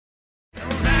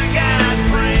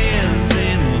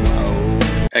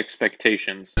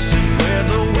expectations.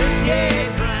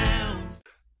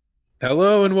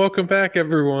 Hello and welcome back,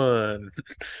 everyone.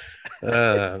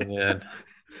 Man,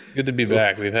 good to be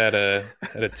back. We've had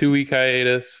a 2 week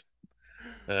hiatus.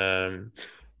 Um,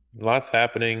 Lots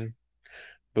happening,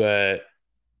 but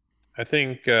I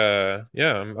think yeah,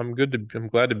 I'm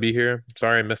glad to be here.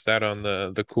 Sorry I missed out on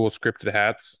the cool scripted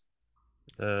hats.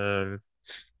 Um,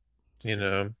 It's a you shame.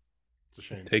 know, It's a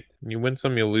shame. you win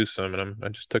some, you lose some, and I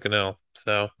just took an L.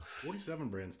 So 47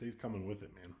 brand stays coming with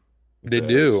it, man. they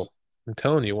do. Does. I'm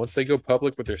telling you, once they go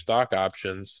public with their stock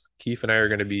options, Keith and I are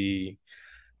going to be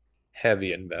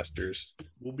heavy investors.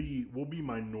 We'll be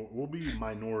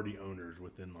minority owners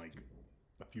within like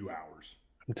a few hours.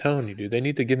 I'm telling you, dude, they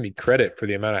need to give me credit for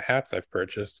the amount of hats I've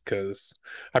purchased because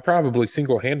I probably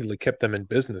single-handedly kept them in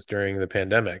business during the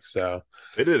pandemic. So,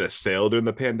 They did a sale during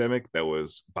the pandemic that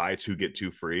was buy two get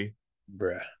two free.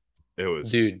 bruh, It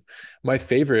was dude, my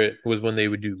favorite was when they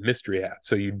would do mystery hats.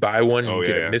 So you'd buy one and oh you yeah,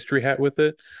 get a yeah. mystery hat with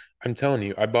it. I'm telling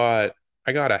you, I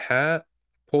got a hat,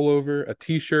 pullover, a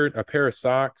t-shirt, a pair of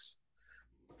socks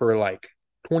for like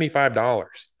 $25,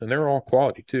 and they're all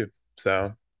quality too.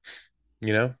 So,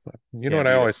 you know, you know Can't what I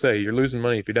beat it. always say, you're losing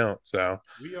money if you don't. So,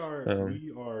 We are um,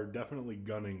 we are definitely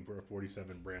gunning for a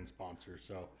 47 brand sponsor.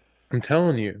 So I'm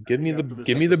telling you, I think after this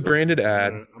give me the episode's branded done,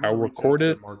 ad. I'm I'll gonna reach out record to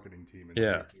their it. marketing team and see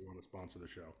Yeah, if they want to sponsor the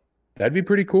show. that'd be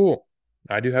pretty cool.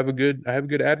 I have a good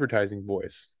advertising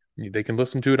voice. They can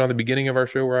listen to it on the beginning of our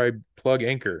show where I plug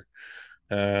Anchor.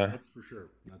 That's for sure.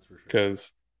 That's for sure.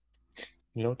 Because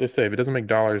you know what they say, if it doesn't make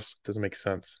dollars, it doesn't make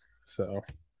sense. So,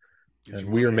 Get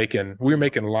and your money. we're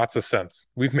making lots of sense.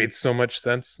 We've made so much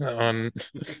sense on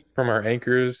from our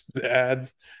Anchors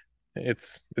ads.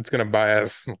 It's gonna buy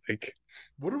us like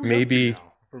What are we up to maybe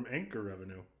now from Anchor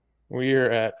revenue? we're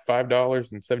at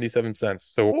 $5.77.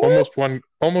 So Woo!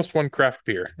 almost one craft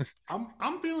beer.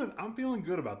 I'm feeling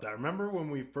good about that. Remember when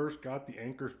we first got the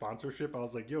Anchor sponsorship? I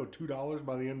was like, "Yo, $2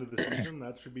 by the end of the season.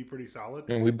 That should be pretty solid."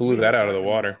 And we blew We that hit out of the that in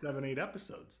like water. 7, 8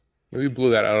 episodes. We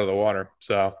blew that out of the water.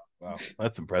 So, Wow,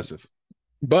 that's impressive.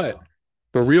 but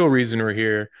the real reason we're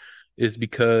here is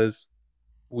because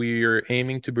we're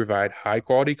aiming to provide high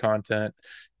quality content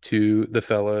to the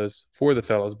fellas, for the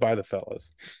fellas, by the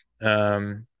fellas.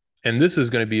 Um, and this is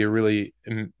going to be a really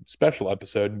special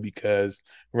episode because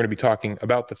we're going to be talking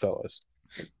about the fellas.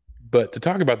 But to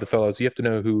talk about the fellas, you have to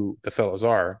know who the fellas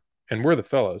are, and we're the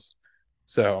fellas.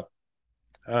 So,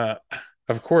 uh,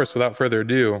 of course, without further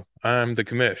ado, I'm the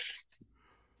commish.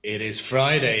 It is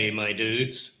Friday, my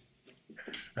dudes.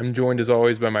 I'm joined as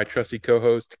always by my trusty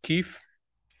co-host Kief.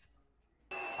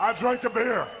 I drank a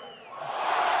beer.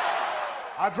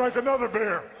 I drank another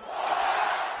beer.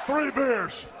 3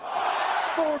 beers.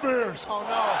 4 beers. Oh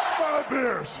no. 5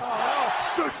 beers.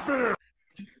 Oh 6 beers.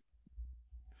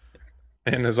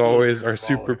 And as always, our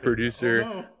super producer,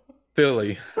 Oh, no.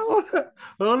 Philly.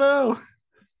 Oh no.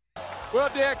 Well,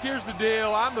 Dick, here's the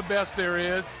deal. I'm the best there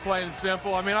is, plain and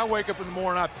simple. I mean, I wake up in the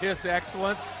morning, I piss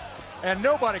excellence, and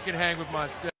nobody can hang with my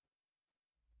stuff.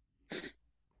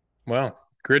 Well,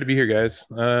 great to be here, guys.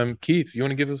 Keith, you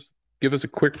want to give us a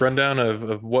quick rundown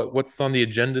of what's on the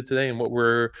agenda today and what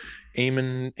we're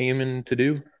aiming to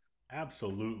do?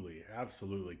 Absolutely,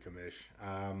 absolutely,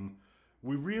 Commish.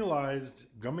 We realized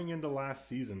coming into last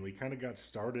season, we kind of got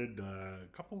started a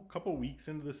couple weeks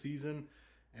into the season,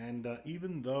 and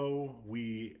even though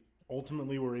we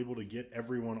ultimately were able to get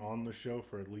everyone on the show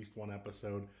for at least one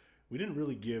episode, we didn't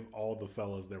really give all the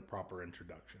fellas their proper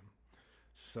introduction.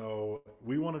 So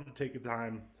we wanted to take a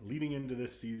time leading into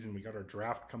this season. We got our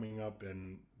draft coming up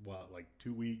in like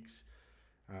 2 weeks,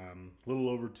 a little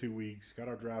over 2 weeks. Got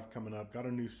our draft coming up. Got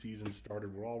a new season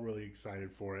started. We're all really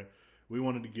excited for it. We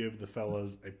wanted to give the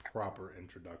fellas a proper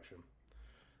introduction.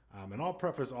 And I'll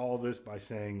preface all of this by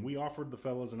saying we offered the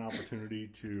fellas an opportunity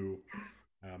to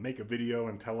make a video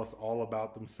and tell us all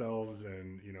about themselves,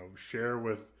 and share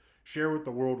with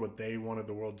the world what they wanted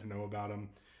the world to know about them.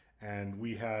 And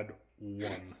we had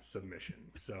one submission.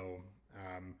 So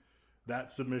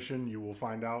that submission you will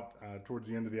find out towards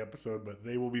the end of the episode, but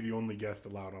they will be the only guest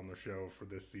allowed on the show for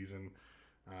this season.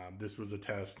 This was a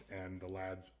test, and the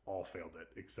lads all failed it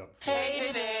except for.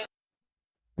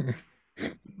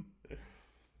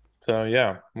 So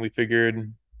yeah, we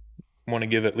figured want to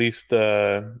give at least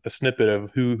a snippet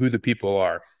of who the people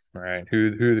are, right?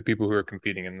 Who are the people who are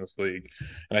competing in this league,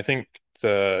 and I think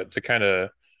to kind of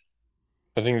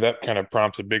I think that kind of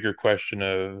prompts a bigger question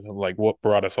of like what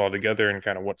brought us all together and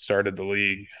kind of what started the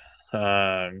league.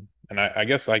 And I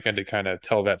guess I got to kind of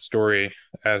tell that story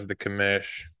as the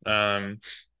commish.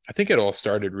 I think it all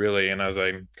started really, and as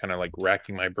I'm kind of like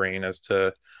racking my brain as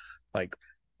to like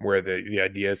where the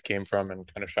ideas came from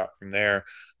and kind of shot from there.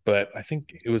 But I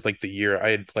think it was like the year I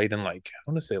had played in like, I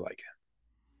want to say like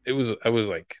it was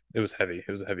heavy.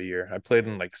 It was a heavy year. I played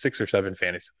in like 6 or 7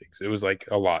 fantasy leagues. It was like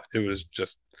a lot. It was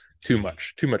just too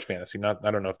much fantasy. Not,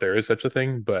 I don't know if there is such a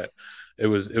thing, but it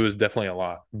was definitely a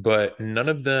lot. But none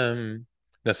of them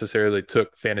necessarily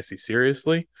took fantasy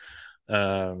seriously.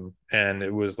 And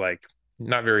it was like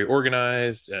not very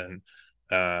organized. And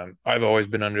I've always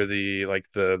been under the like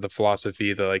the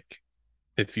philosophy that like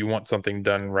if you want something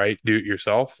done right, do it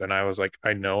yourself. And I was like,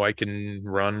 I know I can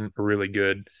run a really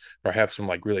good, or I have some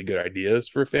like really good ideas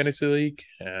for a fantasy league.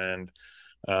 And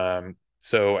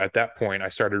so at that point, I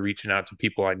started reaching out to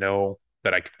people I know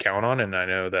that I could count on, and I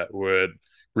know that would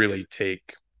really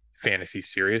take fantasy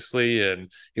seriously,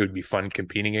 and it would be fun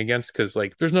competing against. Because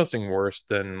like, there's nothing worse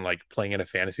than like playing in a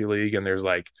fantasy league, and there's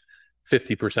like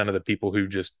 50% of the people who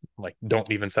just like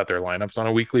don't even set their lineups on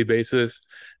a weekly basis.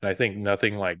 And I think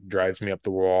nothing like drives me up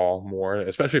the wall more,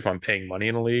 especially if I'm paying money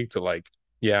in a league to like,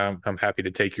 yeah, I'm happy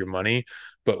to take your money,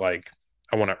 but like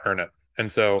I want to earn it.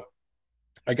 And so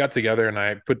I got together and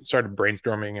I started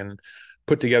brainstorming and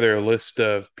put together a list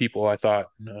of people I thought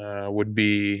would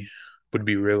be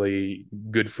really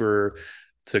good for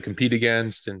to compete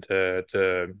against, and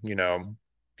to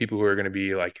people who are going to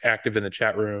be like active in the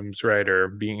chat rooms, right, or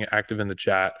being active in the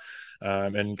chat,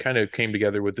 and kind of came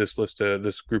together with this list of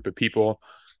this group of people.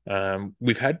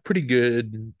 We've had pretty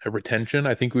good retention.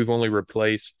 I think we've only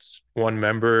replaced one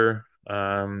member.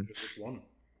 Just one.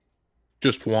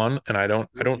 Just one, and I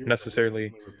Good don't year for necessarily,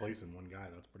 only replacing one guy.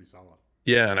 That's pretty solid.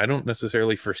 yeah, and I don't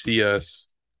necessarily foresee us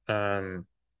um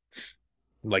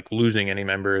like losing any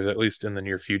members, at least in the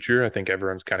near future. I think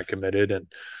everyone's kind of committed,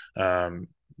 and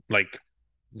like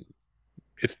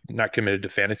if not committed to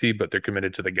fantasy, but they're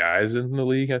committed to the guys in the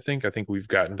league. I think we've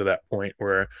gotten to that point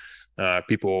where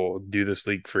people do this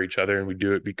league for each other, and we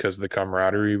do it because of the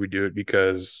camaraderie. We do it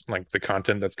because like the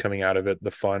content that's coming out of it,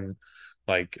 the fun.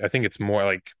 Like I think it's more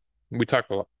like we talk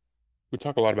a lot we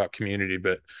talk a lot about community,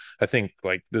 but I think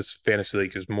like this fantasy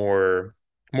league is more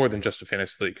than just a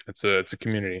fantasy league. It's a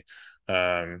community.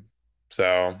 Um,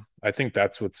 so I think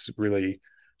that's what's really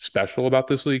special about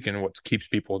this league and what keeps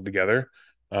people together.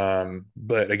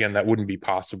 But again, that wouldn't be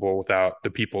possible without the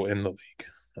people in the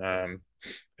league.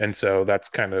 And so that's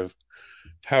kind of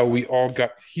how we all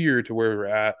got here to where we're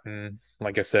at. And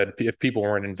like I said, if people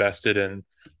weren't invested in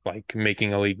like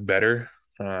making a league better,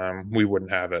 we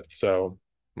wouldn't have it. So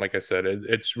like I said,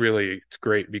 it's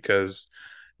great because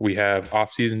we have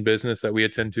off-season business that we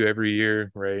attend to every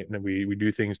year, right? And we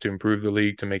do things to improve the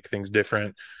league, to make things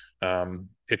different.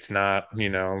 It's not,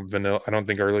 vanilla. I don't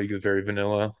think our league is very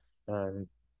vanilla.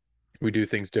 We do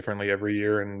things differently every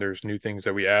year, and there's new things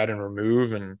that we add and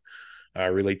remove, and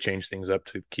really change things up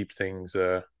to keep things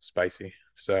spicy.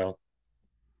 So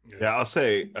Yeah, I'll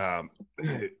say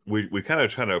we kind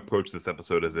of try to approach this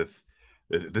episode as if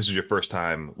this is your first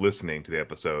time listening to the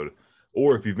episode,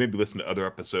 or if you've maybe listened to other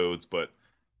episodes, but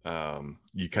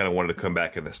you kind of wanted to come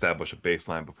back and establish a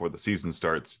baseline before the season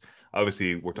starts.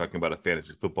 Obviously, we're talking about a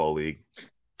fantasy football league,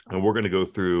 and we're going to go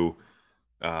through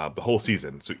the whole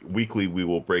season. So weekly, we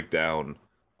will break down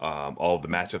all of the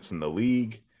matchups in the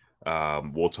league.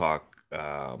 We'll talk,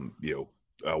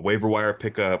 waiver wire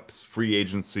pickups, free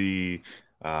agency,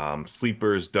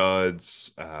 sleepers,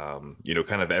 duds,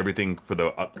 kind of everything for the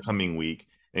upcoming week,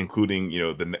 including,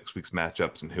 the next week's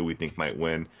matchups and who we think might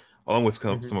win, along with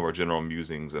some of our general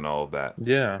musings and all of that.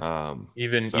 yeah,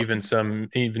 even some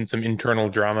internal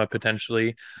drama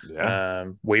potentially. Yeah.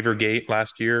 Waiver gate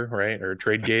last year, right? Or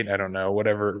trade gate, I don't know,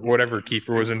 whatever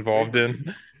Kiefer was involved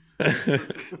in.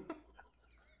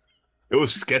 It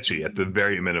was sketchy at the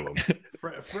very minimum.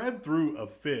 Fred threw a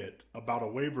fit about a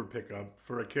waiver pickup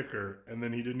for a kicker, and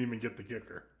then he didn't even get the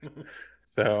kicker.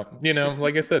 So,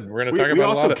 like I said, we're going to talk We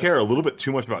about also care a little bit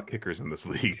too much about kickers in this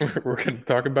league. we're going to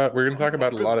talk about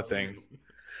a lot of things.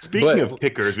 Speaking But of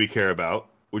kickers we care about,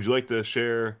 would you like to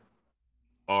share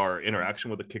our interaction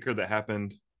with the kicker that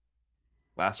happened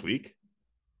last week?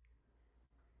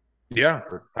 yeah,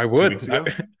 Or I 2 would. weeks ago?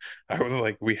 I was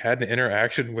like, we had an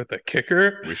interaction with a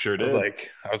kicker. We sure I was did.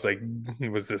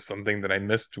 like, was this something that I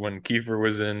missed when Kiefer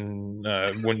was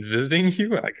when visiting you?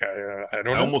 Like, I don't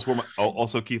I know. almost wore my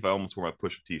also Keith, I almost wore my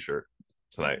push t-shirt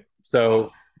tonight.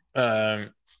 So, our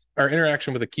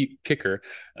interaction with a kicker,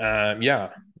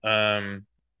 yeah.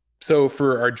 So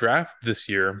for our draft this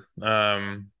year,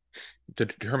 to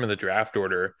determine the draft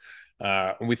order,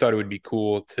 we thought it would be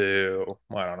cool to,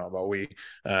 well, I don't know about we,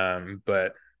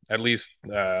 but at least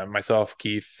myself,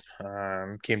 Keith,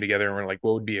 came together and we're like,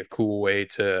 what would be a cool way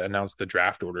to announce the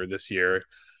draft order this year?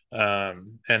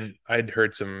 And I'd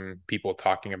heard some people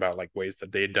talking about like ways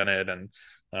that they had done it, and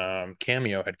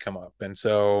Cameo had come up, and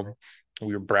so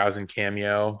we were browsing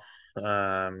Cameo,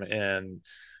 and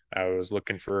I was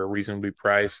looking for a reasonably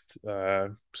priced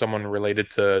someone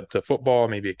related to football,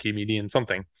 maybe a comedian,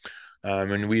 something.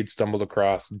 And we had stumbled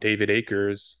across David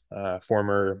Akers,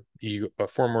 former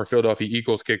Philadelphia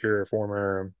Eagles kicker,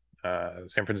 former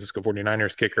San Francisco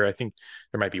 49ers kicker. I think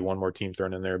there might be one more team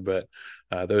thrown in there, but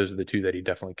those are the two that he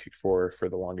definitely kicked for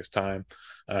the longest time.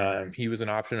 He was an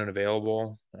option and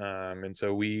available, and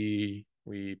so we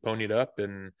ponied up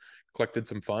and collected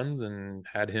some funds and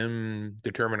had him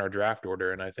determine our draft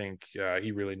order. And I think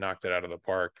he really knocked it out of the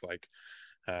park. Like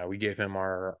we gave him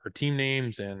our team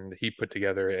names, and he put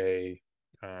together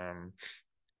um,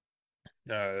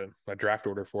 a draft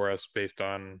order for us based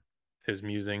on his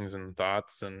musings and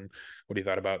thoughts and what he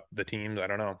thought about the teams. I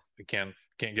don't know. I can't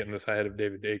get in this head of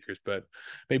David Akers, but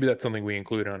maybe that's something we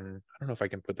include on. I don't know if I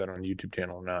can put that on YouTube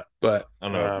channel or not, but I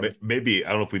don't know. Maybe I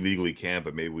don't know if we legally can,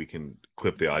 but maybe we can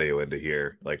clip the audio into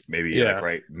here, like maybe like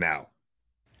right now.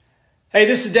 Hey,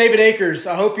 this is David Akers.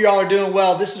 I hope you all are doing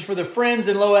well. This is for the Friends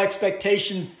and Low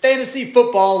Expectation Fantasy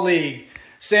Football League.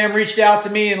 Sam reached out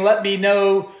to me and let me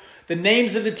know the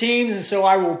names of the teams, and so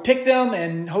I will pick them,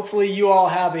 and hopefully you all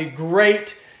have a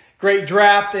great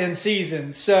draft and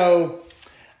season. So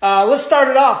let's start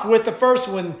it off with the first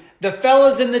one, the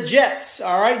fellas and the Jets.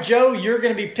 All right, Joe, you're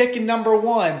going to be picking number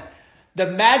 1.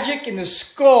 The Magic and the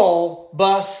Skull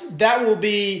Bus, that will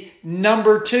be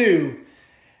number 2.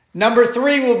 Number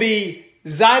 3 will be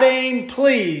Zidane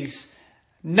Please.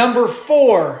 Number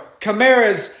 4,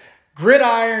 Kamara's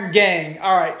Gridiron Gang.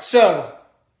 All right, so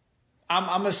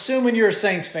I'm assuming you're a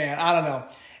Saints fan. I don't know.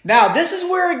 Now, this is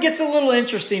where it gets a little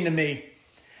interesting to me.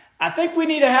 I think we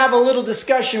need to have a little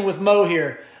discussion with Mo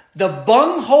here. The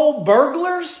Bunghole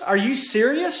Burglars? Are you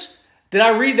serious? Did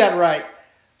I read that right?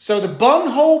 So the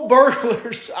Bunghole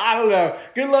Burglars, I don't know.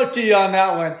 Good luck to you on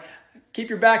that one. Keep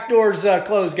your back doors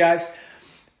closed, guys.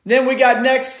 Then we got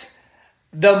next,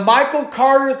 the Michael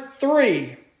Carter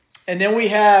 3. And then we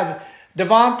have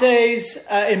Devontae's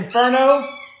Inferno.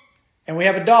 And we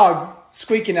have a dog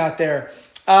squeaking out there.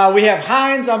 We have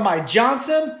Hines on my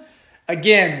Johnson.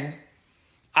 Again,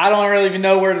 I don't really even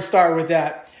know where to start with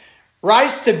that.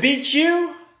 Rice to Beat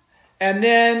You. And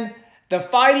then the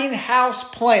Fighting House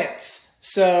Plants.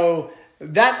 So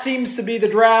that seems to be the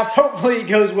draft. Hopefully it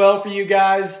goes well for you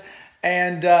guys.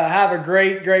 And have a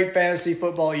great fantasy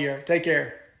football year. Take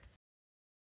care.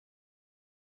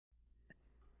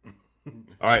 All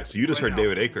right, so you just heard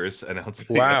David Akers announce.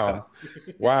 Wow.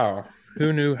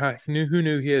 Who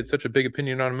knew he had such a big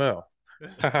opinion on Mo?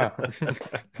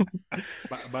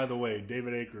 By the way,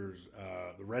 David Akers,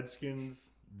 the Redskins,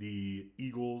 the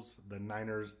Eagles, the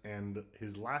Niners, and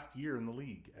his last year in the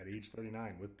league at age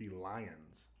 39 with the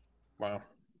Lions. Wow.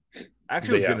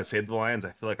 Actually, I was going to say the Lions.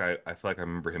 I feel like I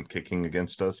remember him kicking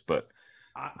against us, but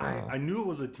I knew it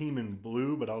was a team in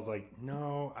blue, but I was like,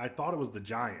 no, I thought it was the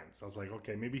Giants. I was like,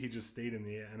 okay, maybe he just stayed in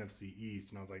the NFC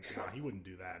East, and I was like, nah, he wouldn't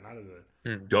do that. Not as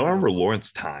a. Do you remember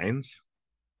Lawrence Tynes?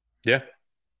 Yeah,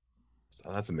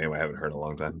 so that's a name I haven't heard in a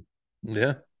long time.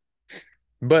 Yeah,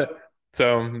 but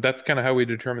so that's kind of how we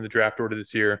determined the draft order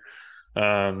this year.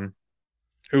 It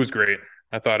was great.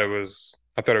 I thought it was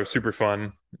super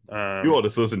fun. You all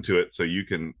just listen to it so you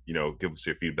can, give us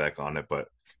your feedback on it. But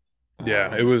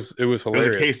yeah, it was hilarious. There's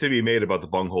a case to be made about the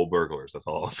Bunghole Burglars. That's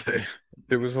all I'll say.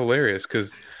 It was hilarious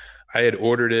because I had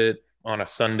ordered it on a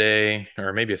Sunday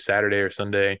or maybe a Saturday or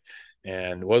Sunday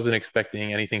and wasn't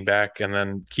expecting anything back. And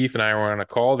then Kief and I were on a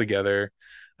call together.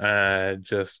 I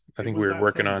think we were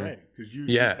working on. Because you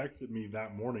texted me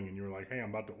that morning and you were like, "Hey, I'm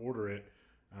about to order it.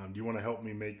 Do you want to help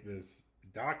me make this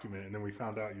document?" And then we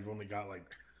found out you've only got like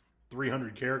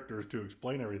 300 characters to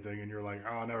explain everything, and you're like,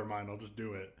 "Oh, never mind, I'll just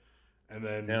do it." And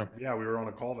then we were on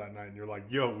a call that night, and you're like,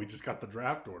 "Yo, we just got the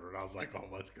draft order," and I was like, "Oh,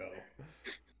 let's go."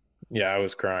 Yeah, I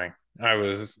was crying. I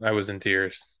was in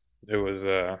tears. It was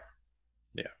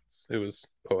it was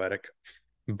poetic.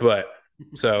 But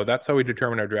so that's how we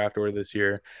determined our draft order this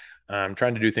year.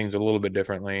 Trying to do things a little bit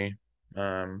differently.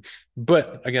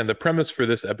 But again, the premise for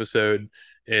this episode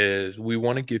is we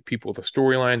want to give people the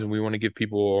storylines, and we want to give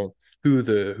people who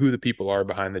the people are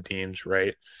behind the teams,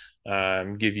 right?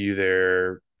 Give you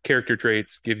their character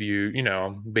traits, give you,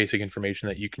 basic information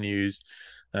that you can use.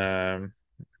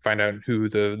 Find out who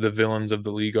the villains of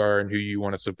the league are and who you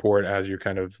want to support as you're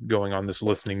kind of going on this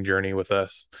listening journey with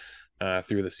us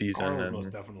through the season. Carl is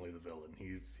most definitely the villain.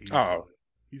 He's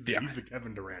the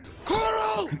Kevin Durant.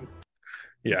 Carl!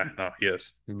 Yeah, no, he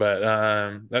is. But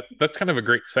that's kind of a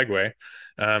great segue.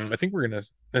 I think we're gonna,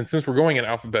 and since we're going in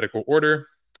alphabetical order,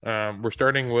 We're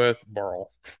starting with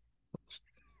Barl.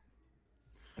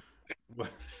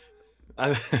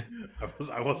 I,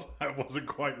 I wasn't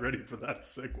quite ready for that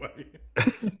segue.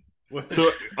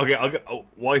 so okay,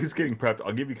 while he's getting prepped,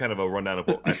 I'll give you kind of a rundown of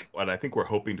what I think we're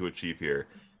hoping to achieve here.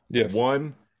 Yes.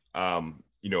 One,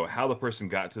 how the person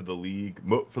got to the league.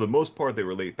 For the most part, they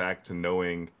relate back to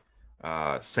knowing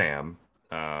Sam,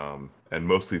 and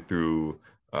mostly through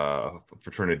a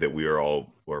fraternity that we are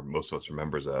all, or most of us, are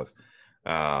members of.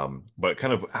 But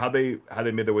kind of how they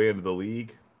made their way into the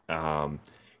league, kind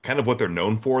of what they're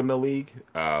known for in the league,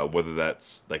 whether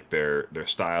that's like their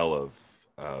style of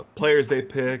players they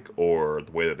pick, or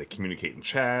the way that they communicate in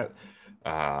chat,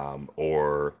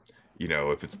 or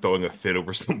if it's throwing a fit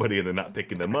over somebody and they're not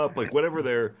picking them up, like whatever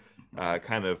they're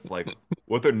kind of like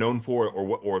what they're known for,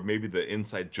 or maybe the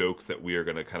inside jokes that we are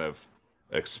going to kind of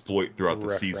exploit throughout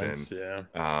the season,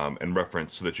 Yeah. and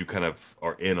reference, so that you kind of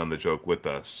are in on the joke with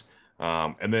us.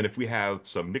 And then if we have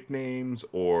some nicknames,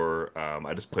 or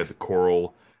I just played the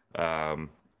choral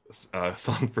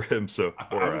song for him, so, I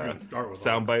or was going to start with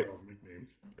soundbite. Carl's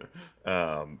nicknames.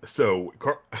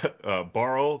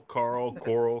 Barl, Carl,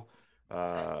 Coral,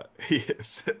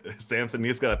 Samson,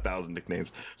 he's got 1,000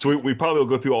 nicknames. So we probably will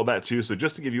go through all that too. So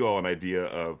just to give you all an idea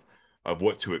of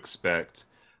what to expect,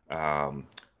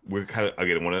 we're kind of,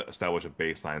 again, want to establish a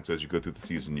baseline, so as you go through the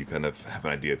season, you kind of have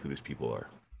an idea of who these people are.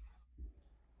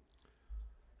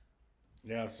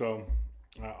 Yeah, so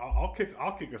I'll kick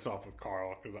us off with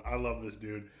Carl, because I love this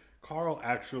dude. Carl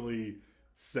actually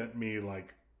sent me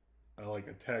like a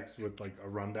text with like a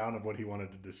rundown of what he wanted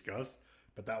to discuss,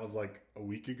 but that was like a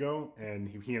week ago, and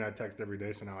he and I text every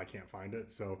day, so now I can't find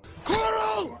it. So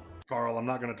Carl, I'm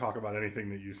not going to talk about anything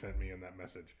that you sent me in that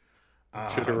message.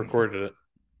 Should have recorded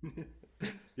it.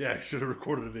 Yeah, I should have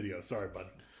recorded a video. Sorry, bud.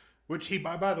 Which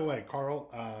by the way, Carl,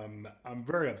 I'm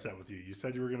very upset with you. You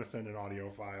said you were going to send an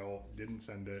audio file, didn't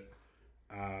send it.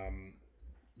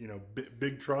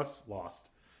 Big trust lost.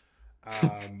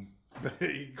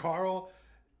 Carl,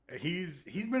 he's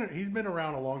been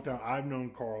around a long time. I've known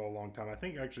Carl a long time. I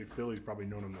think actually Philly's probably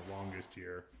known him the longest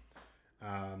here.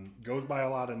 Goes by a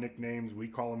lot of nicknames. We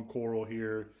call him Coral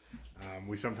here.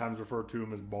 We sometimes refer to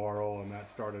him as Barl, and that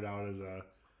started out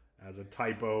as a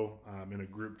typo in a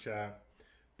group chat.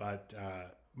 But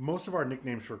most of our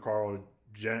nicknames for Carl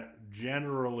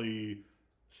generally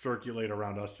circulate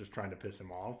around us just trying to piss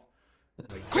him off.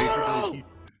 Like basically,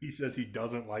 he says he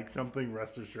doesn't like something,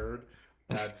 rest assured,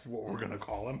 that's what we're gonna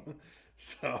call him.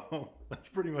 So that's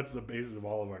pretty much the basis of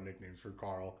all of our nicknames for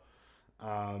Carl.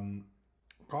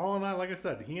 Carl and I, like I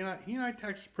said, he and I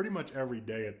text pretty much every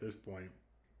day at this point.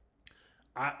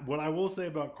 What I will say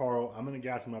about Carl, I'm gonna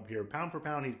gas him up here. Pound for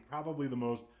pound, he's probably the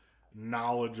most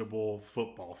knowledgeable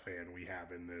football fan we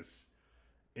have in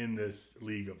this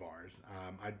league of ours.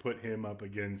 I'd put him up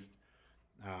against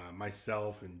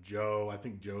myself and Joe. I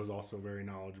think Joe's also very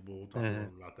knowledgeable. We'll talk a little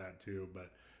about that too.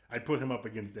 But I'd put him up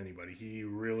against anybody. He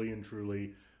really and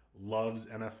truly loves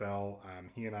NFL.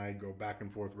 He and I go back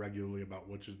and forth regularly about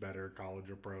which is better, college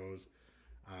or pros.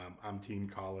 I'm team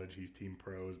college. He's team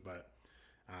pros. But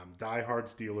diehard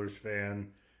Steelers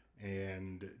fan,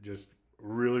 and just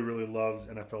really, really loves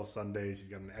NFL Sundays. He's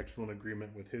got an excellent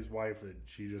agreement with his wife that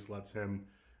she just lets him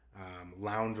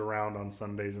lounge around on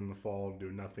Sundays in the fall and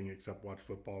do nothing except watch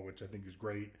football, which I think is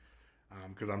great,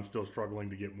 because I'm still struggling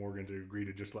to get Morgan to agree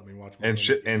to just let me watch. And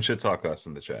shit talk us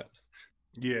in the chat.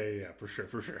 Yeah, for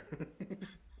sure.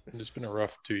 It's been a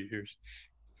rough 2 years.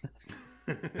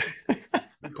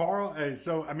 Carl,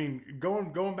 so I mean,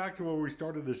 going back to where we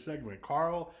started this segment,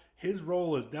 Carl, his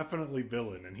role is definitely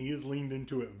villain, and he has leaned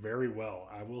into it very well.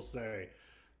 I will say,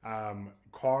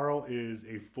 Carl is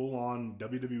a full-on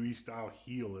WWE style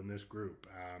heel in this group.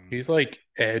 He's like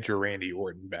Edge or Randy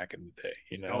Orton back in the day,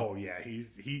 you know. Oh yeah,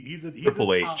 he's a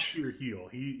Triple H. top tier heel.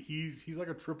 He's like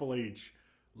a Triple H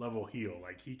level heel.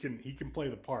 Like he can play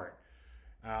the part.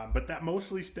 But that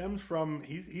mostly stems from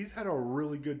he's had a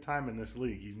really good time in this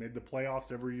league. He's made the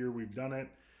playoffs every year we've done it.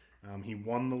 He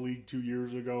won the league 2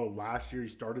 years ago. Last year he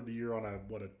started the year on a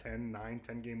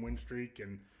 10 game win streak,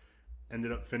 and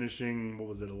ended up finishing,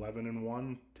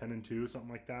 11-1, 10-2,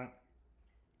 something like that.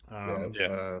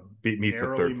 Beat me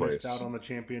for third place. Missed out on the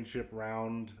championship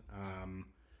round.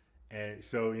 And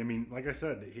so, I mean, like I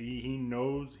said,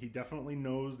 he definitely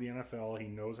knows the NFL. He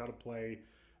knows how to play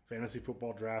fantasy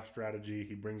football draft strategy.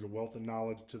 He brings a wealth of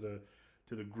knowledge to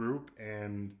the group,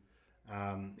 and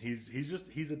he's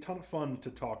a ton of fun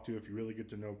to talk to if you really get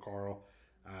to know Carl.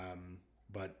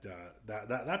 But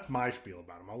that's my spiel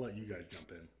about him. I'll let you guys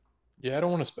jump in. Yeah,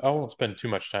 I won't spend too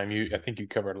much time. I think you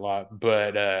covered a lot,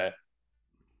 but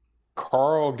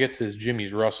Carl gets his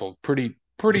Jimmy's rustled pretty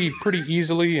pretty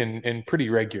easily and pretty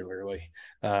regularly,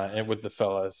 and with the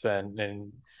fellas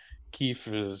and Kief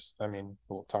is, I mean,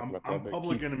 we'll talk about that, I'm but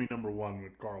public Kief, enemy number one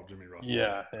with Carl Jimmy Russell.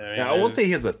 yeah, I Yeah, mean, I won't say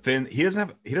he has a thin. He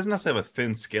doesn't necessarily have a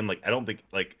thin skin. Like I don't think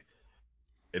like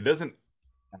it doesn't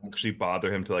actually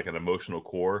bother him to like an emotional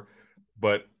core,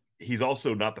 but he's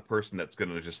also not the person that's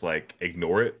gonna just like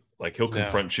ignore it. Like he'll no,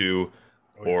 confront you,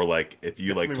 Oh, or yeah. like if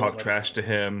you like Definitely won't talk let it trash go. to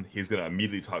him, he's gonna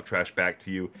immediately talk trash back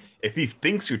to you. If he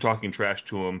thinks you're talking trash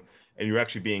to him and you're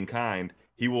actually being kind,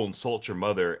 he will insult your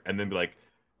mother and then be like,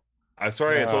 "I'm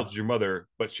sorry I no, insulted your mother,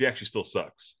 but she actually still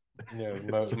sucks." So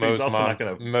he's Mo's also mom, not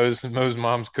gonna. Mo's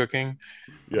mom's cooking.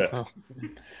 Yeah,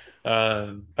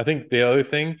 I think the other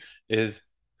thing is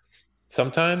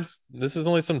sometimes, this is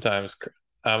only sometimes,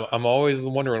 I'm always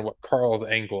wondering what Carl's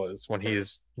angle is when he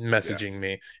is Yeah. messaging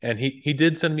me. And he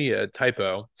did send me a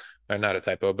typo, or not a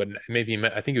typo, but maybe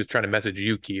I think he was trying to message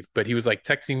you, Keith. But he was like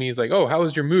texting me. He's like, "Oh, how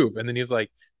was your move?" And then he's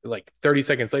like 30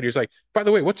 seconds later, he's like, "By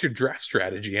the way, what's your draft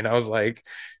strategy?" And I was like,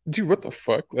 "Dude, what the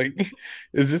fuck? Like,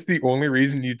 is this the only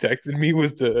reason you texted me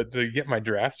was to get my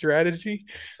draft strategy?"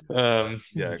 yeah.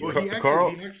 Well,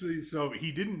 Carl. so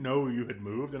he didn't know you had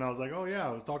moved, and I was like, oh yeah,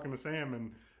 I was talking to Sam,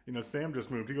 and Sam just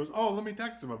moved. He goes, oh, let me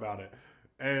text him about it,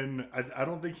 and I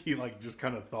don't think he like just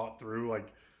kind of thought through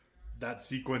like that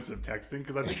sequence of texting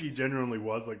because I think he genuinely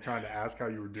was like trying to ask how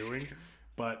you were doing,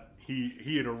 but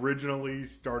he had originally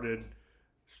started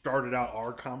out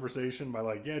our conversation by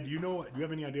like, yeah, do you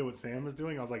have any idea what Sam is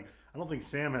doing? I was like, I don't think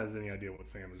Sam has any idea what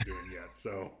Sam is doing yet,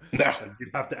 so No. like, you'd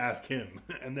have to ask him.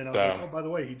 And then I was like, So oh, by the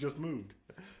way, he just moved.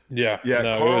 yeah, Yeah,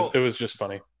 no, Carl. it was just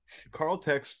funny. Carl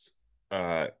texts.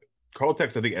 Uh, Carl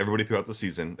texts. I think everybody throughout the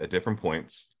season at different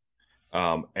points,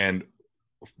 and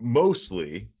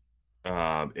mostly,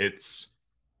 it's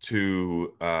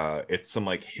it's some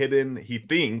like hidden. He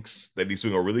thinks that he's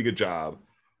doing a really good job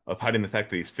of hiding the fact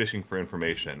that he's fishing for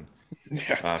information.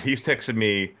 Yeah. He's texted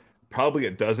me probably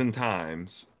a dozen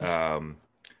times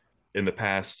in the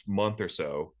past month or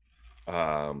so.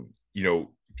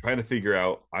 Trying to figure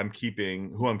out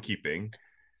who I'm keeping,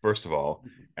 first of all,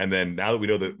 and then now that we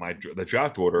know that the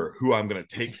draft order, who I'm going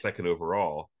to take second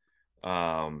overall,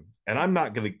 and I'm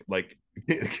not going to like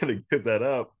going to give that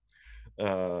up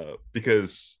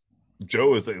because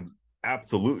Joe is like,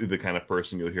 absolutely the kind of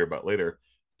person you'll hear about later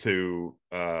to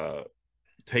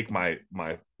take my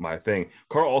thing.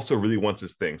 Carl also really wants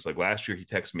his thing. So like last year, he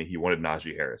texted me he wanted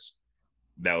Najee Harris.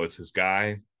 That was his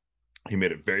guy. He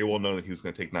made it very well known that he was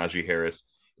going to take Najee Harris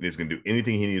and he's going to do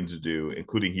anything he needed to do,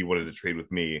 including he wanted to trade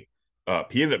with me.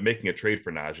 He ended up making a trade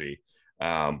for Najee,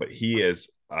 but he is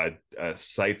a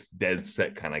sights dead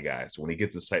set kind of guy. So when he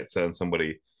gets his sights set on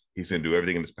somebody, he's going to do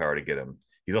everything in his power to get him.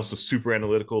 He's also super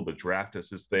analytical. The draft is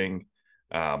his thing.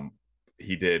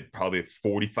 He did probably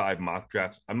 45 mock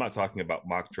drafts. I'm not talking about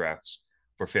mock drafts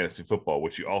for fantasy football,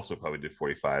 which he also probably did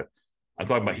 45. I'm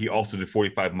talking about he also did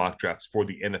 45 mock drafts for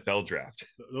the NFL draft.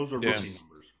 Those are Yeah. rookie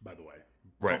numbers, by the way.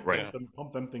 Right.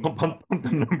 Pump them things Pump up.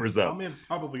 the numbers My up. man's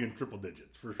probably in triple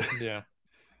digits for sure. Yeah.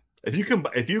 If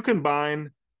you combine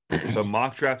the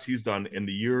mock drafts he's done in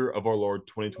the year of our Lord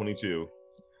 2022,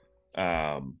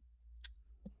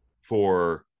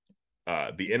 for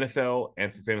the NFL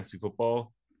and for fantasy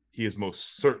football, he is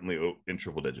most certainly in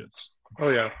triple digits. Oh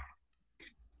yeah.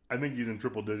 I think he's in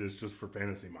triple digits just for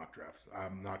fantasy mock drafts.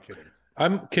 I'm not kidding.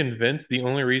 I'm convinced the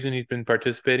only reason he's been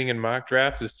participating in mock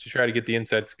drafts is to try to get the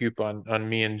inside scoop on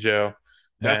me and Joe.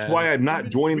 That's And why I'm not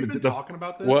joining We've been talking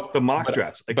about this. what the mock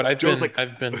drafts. Like, but I've Joe's been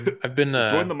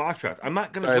join the mock draft. I'm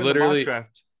not going to so I join the mock literally-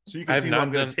 draft so you I can have see who not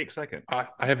I'm going done- to take second. I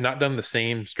have not done the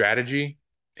same strategy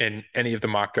in any of the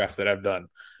mock drafts that I've done.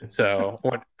 So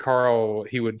when Carl,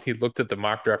 he looked at the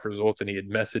mock draft results and he had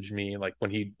messaged me like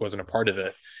when he wasn't a part of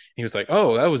it. He was like,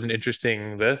 "Oh, that was an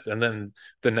interesting this." And then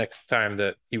the next time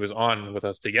that he was on with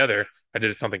us together, I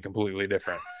did something completely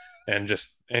different. And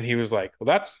he was like,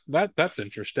 "Well, that's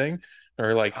interesting."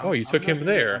 Or like, "Oh, you took him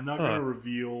there." I'm not going to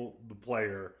reveal the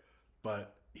player,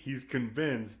 but he's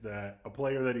convinced that a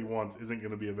player that he wants isn't going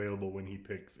to be available when he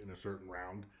picks in a certain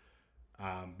round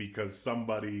because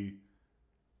somebody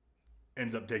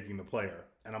ends up taking the player.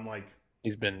 And I'm like,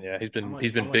 He's been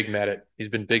I'm big mad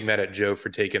at Joe for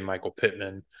taking Michael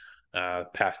Pittman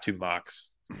past two mocks,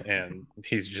 and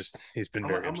he's been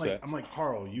very upset. I'm like,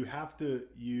 Carl, you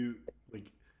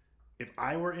like, if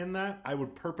I were in that, I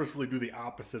would purposefully do the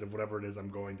opposite of whatever it is I'm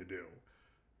going to do.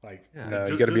 Like, No,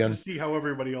 just, you gotta be to see how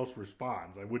everybody else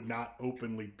responds. I would not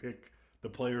openly pick the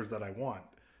players that I want.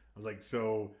 I was like,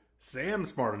 so Sam's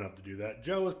smart enough to do that.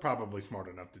 Joe is probably smart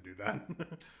enough to do that.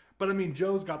 But I mean,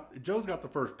 Joe's got the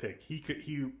first pick. He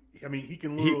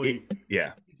can literally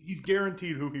Yeah. he's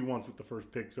guaranteed who he wants with the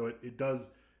first pick. So it does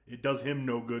it does him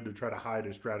no good to try to hide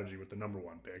his strategy with the number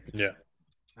 1 pick. Yeah.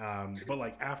 But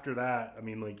like after that, I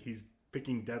mean, like he's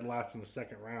picking dead last in the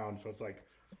second round, so it's like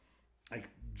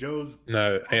Joe's.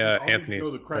 No, I'll give Anthony's.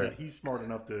 Joe the credit. He's smart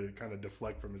enough to kind of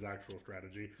deflect from his actual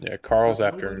strategy. Yeah, Carl's So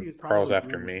after nobody is Carl's probably after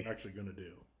doing what me. they're actually going to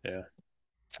do. Yeah.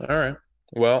 All right.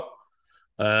 Well,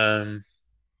 I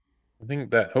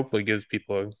think that hopefully gives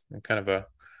people a kind of a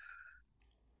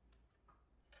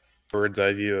bird's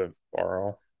eye view of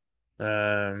Barl.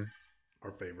 Our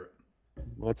favorite.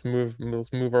 Let's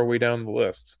move our way down the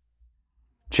list.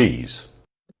 Cheese.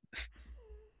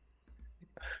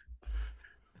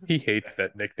 He hates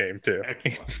that nickname too.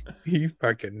 He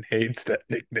fucking hates that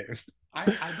nickname.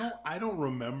 I don't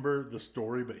remember the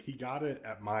story, but he got it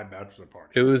at my bachelor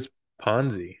party. It was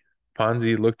Ponzi.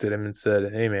 Ponzi looked at him and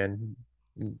said, "Hey man,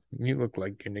 you look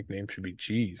like your nickname should be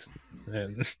Cheese."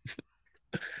 And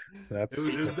that's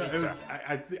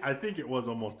I think it was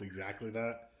almost exactly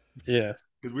that. Yeah.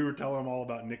 Because we were telling him all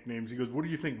about nicknames. He goes, "What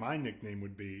do you think my nickname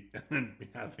would be?" And then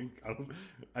I think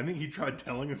he tried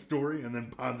telling a story, and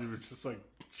then Ponzi was just like,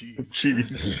 "Cheese."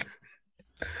 Cheese.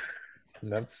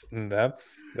 That's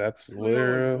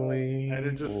literally, and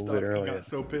it just stuck. literally He got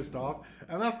so pissed off,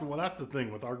 and that's the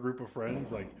thing with our group of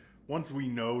friends. Like once we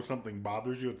know something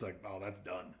bothers you, it's like, oh, that's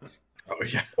done. Oh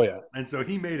yeah. Oh yeah. And so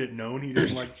he made it known he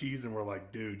didn't like cheese, and we're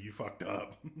like, dude, you fucked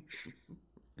up.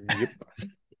 Yep.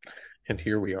 And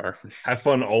here we are. Have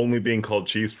fun only being called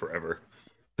Cheese forever.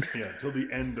 Yeah, till the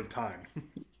end of time.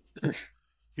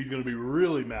 He's gonna be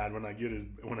really mad when I get his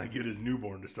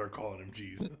newborn to start calling him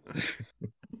Cheese.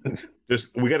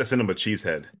 We got to send him a cheese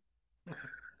head,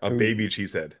 a baby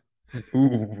cheese head.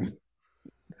 Ooh.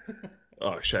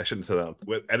 Oh shit! I shouldn't say that.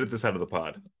 Edit this out of the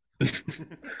pod.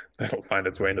 That'll find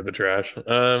its way into the trash.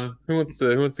 Who wants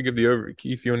to give the over?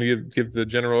 Kief, you want to give the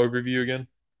general overview again?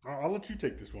 I'll let you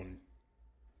take this one.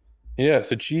 Yeah,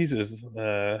 so Cheese is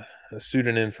a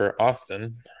pseudonym for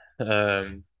Austin.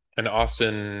 And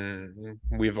Austin,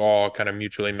 we've all kind of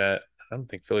mutually met. I don't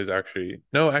think Philly's actually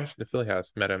the Philly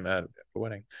has met him at a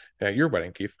wedding. Yeah, your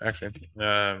wedding, Kief, actually.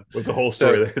 What's the whole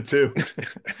story there too?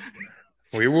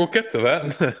 We will get to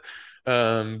that.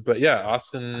 But yeah,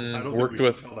 Austin worked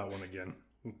with. Tell that one again.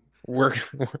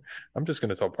 I'm just going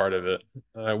to tell part of it.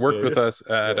 Worked with us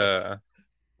at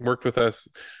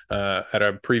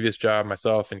a previous job,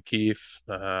 myself and Kief.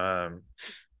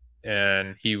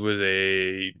 And he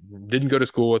didn't go to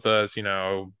school with us. You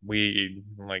know, we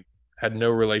had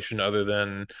no relation other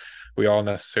than we all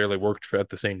necessarily worked at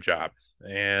the same job.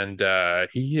 And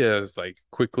he has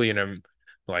quickly and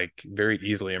very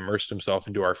easily immersed himself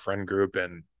into our friend group.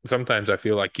 And sometimes I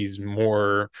feel like he's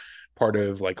more part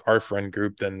of our friend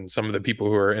group than some of the people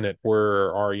who are in it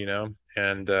are, you know.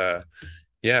 And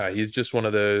yeah, he's just one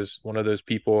of those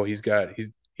people. He's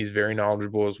very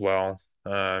knowledgeable as well.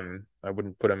 I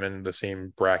wouldn't put him in the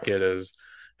same bracket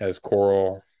as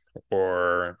Coral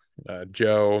or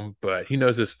Joe, but he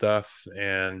knows his stuff,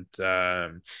 and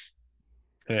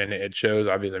it shows.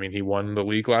 Obviously, I mean, he won the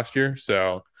league last year,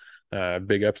 so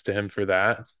big ups to him for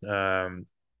that.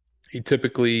 He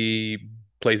typically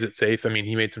plays it safe. I mean,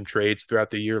 he made some trades throughout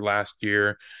the year last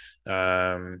year.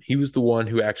 He was the one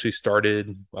who actually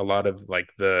started a lot of I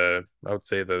would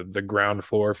say the ground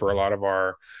floor for a lot of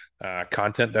our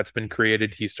content that's been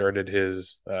created. He started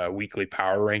his weekly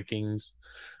power rankings,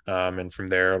 and from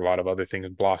there a lot of other things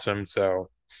blossomed. So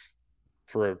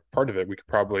for a part of it, we could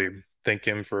probably thank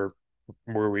him for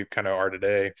where we kind of are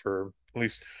today, for at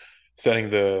least setting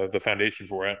the foundation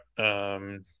for it.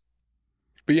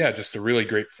 But yeah, just a really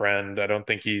great friend. I don't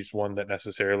think he's one that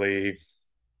necessarily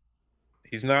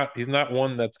he's not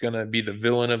one that's going to be the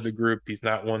villain of the group. He's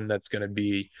not one that's going to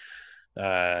be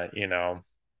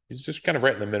he's just kind of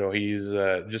right in the middle. He's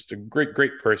just a great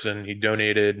person. He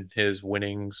donated his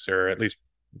winnings, or at least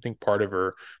I think part of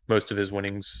or most of his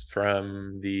winnings,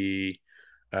 from the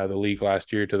league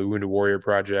last year to the Wounded Warrior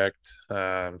Project.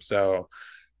 So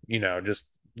just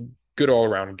good all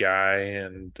around guy.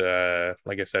 And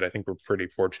like I said, I think we're pretty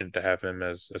fortunate to have him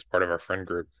as part of our friend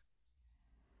group.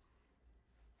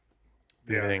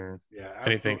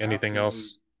 Anything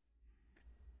else?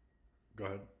 Go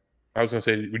ahead. I was gonna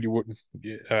say,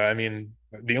 I mean,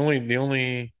 the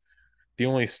only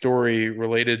story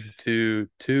related to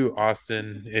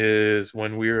Austin is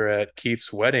when we were at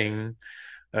Kief's wedding,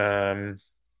 and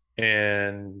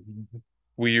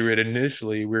we were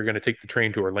going to take the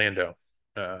train to Orlando,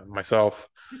 myself,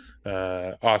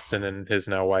 Austin, and his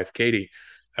now wife Katie.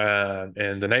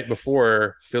 And the night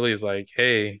before, Philly's like,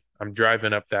 "Hey, I'm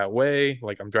driving up that way.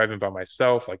 I'm driving by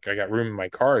myself. I got room in my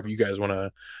car if you guys want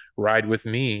to ride with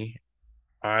me."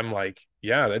 I'm like,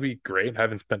 yeah, that'd be great. I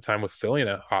haven't spent time with Philly in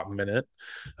a hot minute.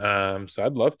 So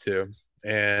I'd love to.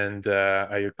 And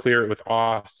I clear it with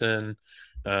Austin.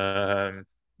 Um,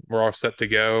 we're all set to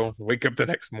go. Wake up the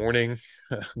next morning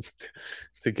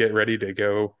to get ready to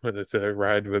go to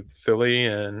ride with Philly,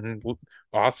 and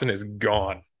Austin is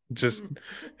gone. Just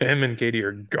him and Katie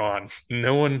are gone.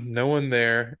 No one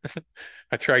there.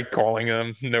 I tried calling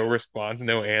him, no response,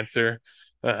 no answer.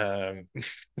 Um,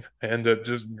 I ended up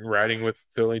just riding with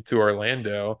Philly to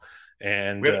Orlando,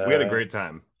 and We had a great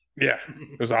time. yeah,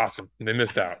 it was awesome. They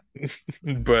missed out,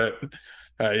 but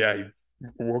yeah, he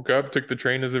woke up, took the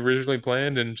train as originally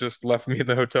planned, and just left me in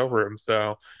the hotel room.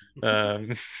 So,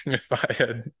 if I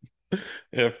had,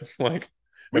 if like,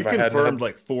 We if I hadn't confirmed had,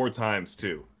 like 4 times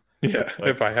too. yeah,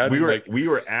 Like if I hadn't like, we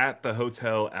were at the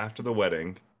hotel after the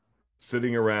wedding,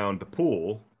 sitting around the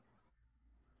pool,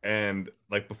 and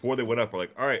like before they went up, we're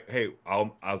like, all right, hey, I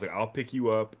was like, I'll pick you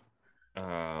up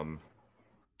um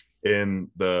in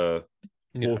the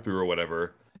you pull know, through or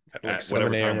whatever at like at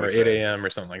whatever 7 a.m. time or we eight say. a.m. or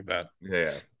something like that.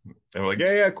 Yeah. And we're like,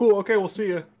 yeah, cool, okay, we'll see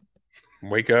you.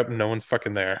 Wake up, no one's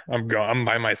fucking there. I'm gone. I'm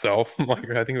by myself. Like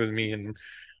I think it was me and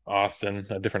Austin,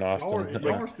 a different Austin.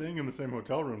 Y'all were staying in the same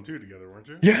hotel room too together, weren't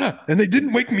you? Yeah, and they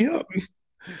didn't wake me up.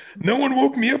 No one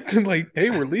woke me up to like,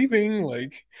 hey, we're leaving.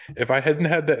 Like, if I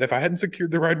hadn't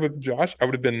secured the ride with Josh, I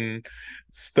would have been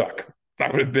stuck. I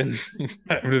would have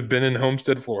been in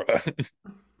Homestead, Florida.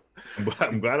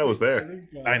 I'm glad I was there.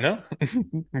 think, I know.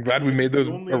 I'm glad we made those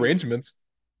arrangements.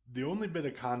 The only bit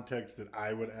of context that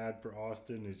I would add for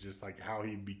Austin is just like how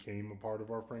he became a part of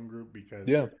our friend group, because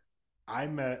Yeah. I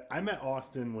met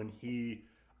Austin when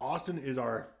Austin is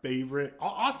our favorite.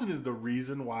 Austin is the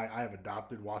reason why I have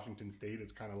adopted Washington State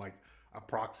as kind of like a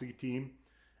proxy team.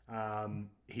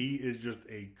 He is just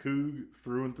a Coug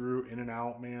through and through, in and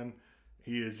out, man.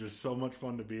 He is just so much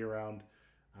fun to be around.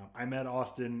 I met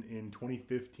Austin in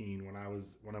 2015 when I was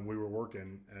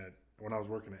working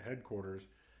at headquarters,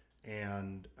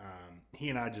 and he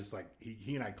and I just like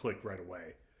he and I clicked right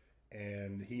away,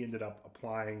 and he ended up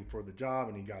applying for the job,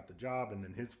 and he got the job, and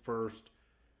then his first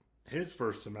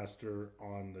semester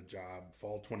on the job,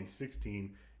 fall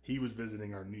 2016, he was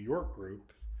visiting our New York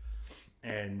group,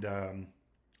 and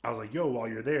I was like, "Yo, while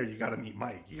you're there, you got to meet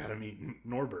Mike. You got to meet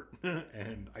Norbert."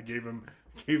 And I gave him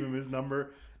his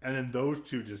number, and then those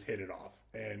two just hit it off,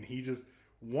 and he just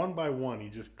one by one he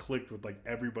just clicked with like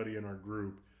everybody in our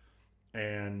group,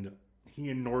 and he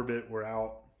and Norbert were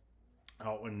out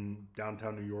in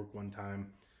downtown New York one time,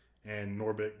 and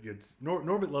Norbert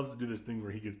loves to do this thing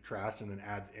where he gets trashed and then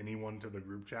adds anyone to the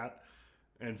group chat.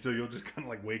 And so you'll just kind of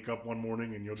like wake up one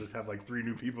morning and you'll just have like 3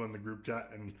 new people in the group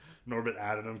chat, and Norbert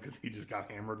added them because he just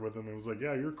got hammered with them and was like,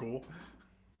 "Yeah, you're cool."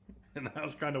 And that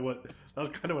was kind of what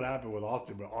happened with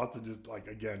Austin. But Austin just like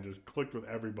again just clicked with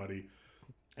everybody.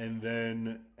 And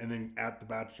then at the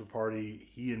bachelor party,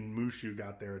 he and Mushu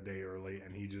got there a day early,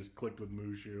 and he just clicked with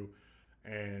Mushu.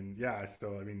 And yeah,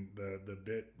 so I mean the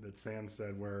bit that Sam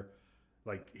said where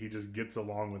like he just gets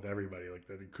along with everybody, like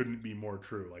that, it couldn't be more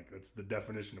true. Like that's the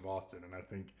definition of Austin. And I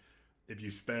think if you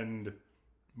spend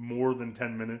more than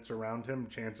 10 minutes around him,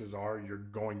 chances are you're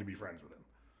going to be friends with him.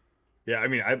 Yeah, I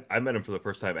mean, I met him for the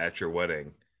first time at your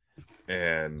wedding,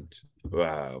 and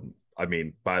I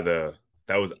mean,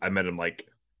 I met him like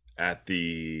at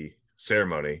the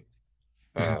ceremony,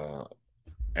 uh,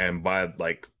 and by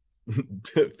like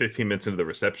 15 minutes into the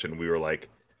reception, we were like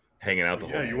hanging out the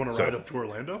whole. Yeah, you want to ride up to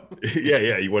Orlando?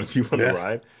 Yeah, you want to Yeah.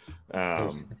 ride.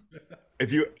 I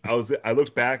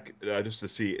looked back just to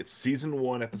see it's season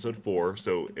 1, episode 4,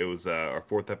 so it was our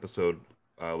 4th episode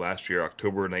last year.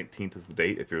 October 19th is the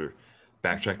date. If you're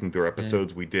backtracking through our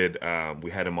episodes, we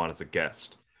had him on as a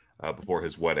guest before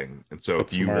his wedding, and so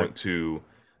That's if you smart. want to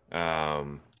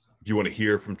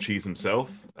hear from Cheese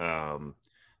himself, or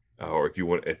if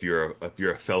you're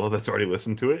a fellow that's already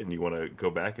listened to it and you want to go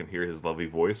back and hear his lovely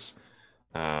voice,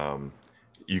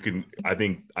 you can. I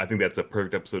think that's a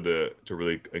perfect episode to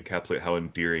really encapsulate how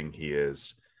endearing he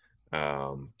is.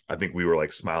 I think we were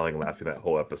like smiling, laughing that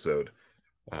whole episode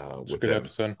It's a with good him.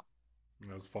 episode.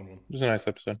 That was a fun one. It was a nice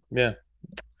episode. Yeah.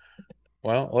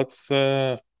 Well, let's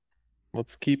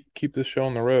keep this show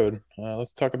on the road.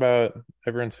 Let's talk about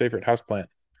everyone's favorite houseplant.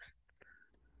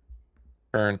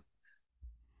 Fern.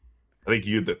 I think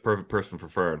you're the perfect person for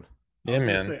Fern. I Yeah, was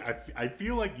gonna man. say, I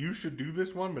feel like you should do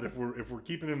this one, but if we're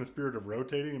keeping in the spirit of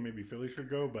rotating, and maybe Philly should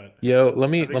go. But Yo, let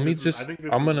I me think this just is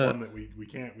I'm gonna one that we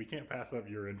can't pass up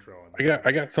your intro on.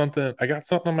 I got something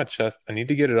on my chest. I need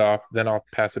to get it off, then I'll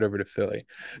pass it over to Philly.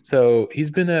 So he's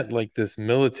been at like this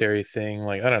military thing,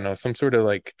 like I don't know, some sort of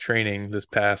like training this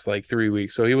past like 3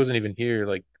 weeks. So he wasn't even here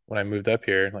like when I moved up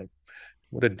here. Like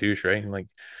what a douche, right? And like,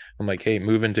 I'm like, hey,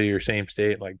 move into your same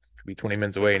state, like be 20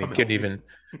 minutes away, and he Come couldn't help me. even.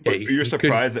 Yeah, But you're he couldn't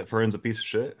surprised that Fern's a piece of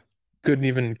shit? couldn't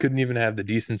even have the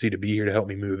decency to be here to help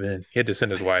me move in. He had to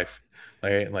send his wife.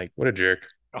 Like what a jerk.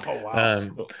 Oh wow.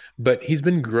 Um, but he's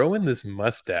been growing this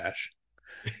mustache,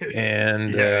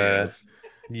 and Yeah, yes.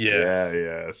 yeah, Yeah,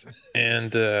 yes.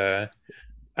 and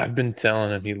I've been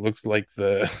telling him he looks like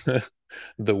the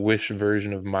the Wish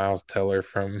version of Miles Teller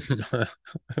from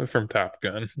from Top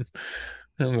Gun.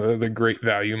 The great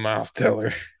value Miles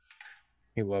Teller.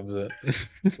 He loves it.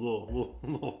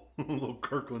 Little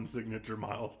Kirkland signature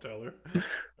Miles Teller.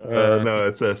 No,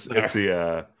 it's no.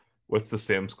 the what's the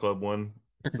Sam's Club one?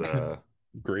 It's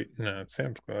Great. No,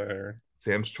 Sam's Club.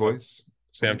 Sam's Choice.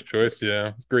 Sam's Choice,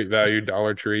 yeah. Great value,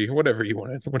 Dollar Tree, whatever you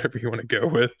want to go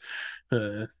with.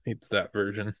 It's that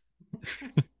version.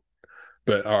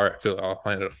 But all right, Phil, I'll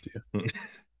hand it off to you.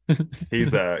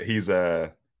 He's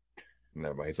never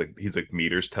mind. He's like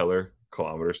meters teller,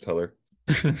 kilometers teller.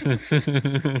 That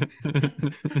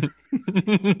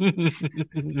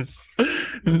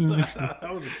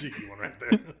was a cheeky one right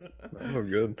there. That was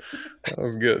good. That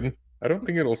was good. I don't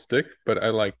think it'll stick, but I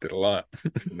liked it a lot.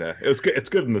 Nah, it was good. It's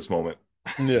good in this moment.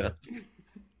 Yeah.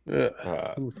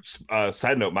 Yeah.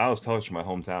 Side note, Miles Teller's from my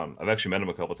hometown. I've actually met him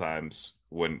a couple times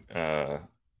when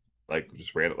like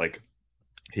just ran like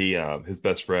he his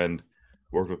best friend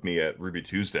worked with me at Ruby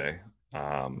Tuesday.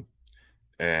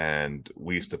 And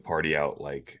we used to party out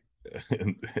like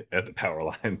at the power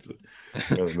lines in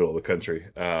the middle of the country.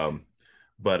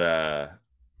 But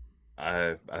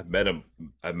I've met him.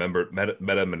 I remember met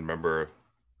him and remember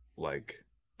like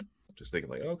just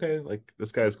thinking like, okay, like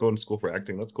this guy's going to school for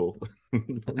acting. That's cool.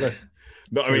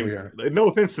 No, I mean, no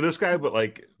offense to this guy, but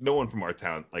like no one from our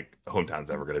town, like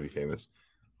hometown's ever going to be famous.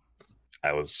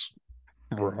 I was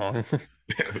wrong.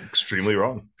 Extremely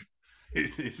wrong.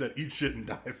 He said, "Eat shit and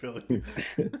die, Philly."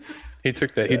 He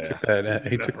took that. He took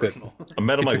that. I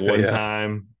met him like one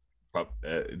time.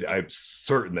 I'm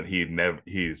certain that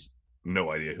he's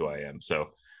no idea who I am. So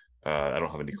I don't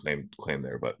have any claim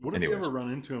there. But what if you ever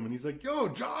run into him and he's like, "Yo,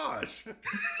 Josh,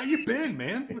 how you been,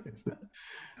 man?"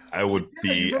 I would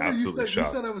be absolutely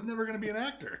shocked. You said I was never going to be an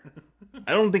actor.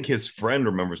 I don't think his friend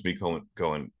remembers me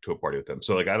going to a party with him.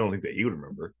 So like, I don't think that he would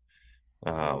remember.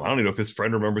 I don't even know if his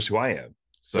friend remembers who I am.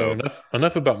 So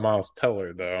enough about Miles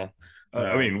Teller, though.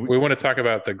 I mean, we want to talk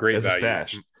about the great value.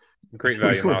 Stash. Great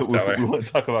value, Miles Teller. We want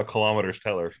to talk about kilometers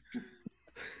Teller.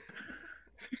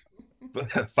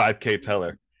 5K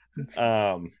Teller.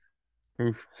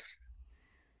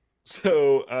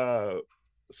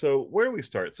 So where do we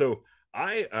start? So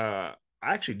I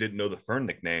actually didn't know the Fern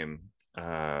nickname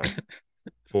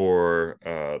for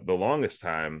the longest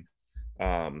time.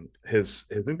 His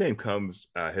nickname comes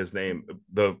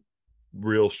the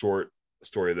real short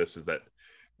story of this is that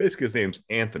basically his name's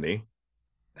Anthony,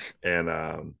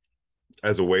 and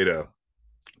as a way to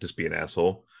just be an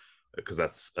asshole, because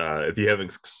that's if you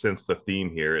haven't sensed the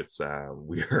theme here, it's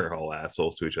we are all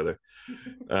assholes to each other.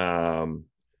 The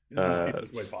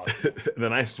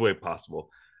nicest way possible.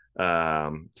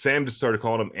 Sam just started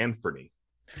calling him Anthony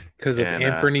because of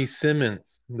Anthony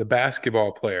Simmons, the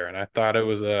basketball player, and I thought it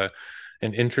was an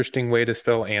interesting way to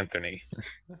spell Anthony.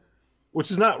 Which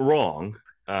is not wrong,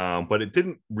 but it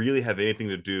didn't really have anything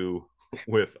to do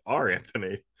with our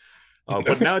Anthony.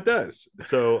 But now it does.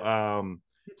 So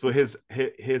he has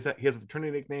a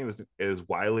fraternity nickname is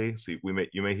Wiley. So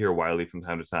you may hear Wiley from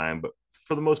time to time, but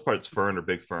for the most part, it's Fern or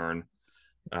Big Fern,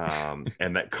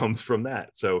 and that comes from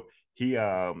that. So he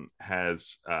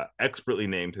has expertly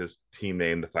named his team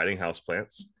name the Fighting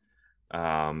Houseplants.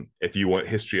 If you want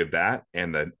history of that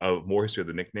and then more history of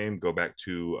the nickname, go back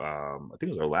to I think it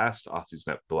was our last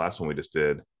offseason, the last one we just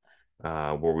did,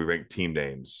 where we ranked team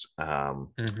names of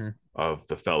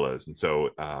the fellas, and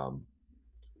so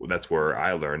that's where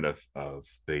I learned of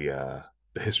the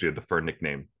history of the Fern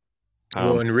nickname.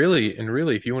 Well, and really,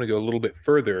 if you want to go a little bit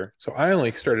further, so I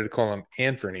only started to call him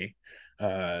Anthony.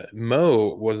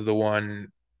 Mo was the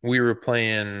one we were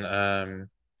playing.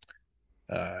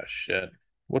 Shit.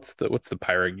 What's the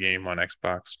pirate game on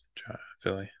Xbox,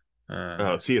 Philly?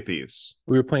 Sea of Thieves.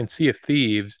 We were playing Sea of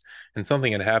Thieves, and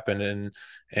something had happened,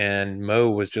 and Mo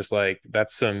was just like,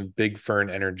 "That's some Big Fern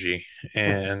energy,"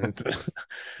 and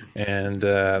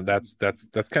that's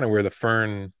kind of where the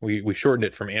Fern we shortened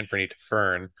it from Anthony to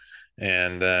Fern,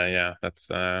 and yeah, that's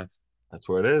where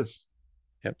it is.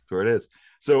 Yep, that's where it is.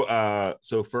 So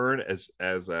Fern, as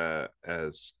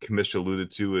Commish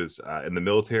alluded to, is in the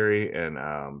military, and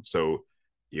so.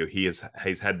 You know, he's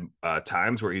had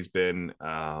times where he's been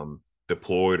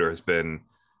deployed or has been,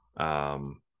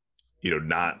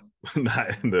 not in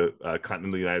the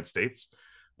continental United States.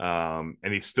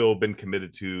 and he's still been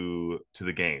committed to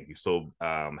the game. He still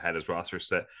had his roster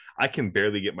set. I can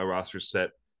barely get my roster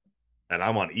set, and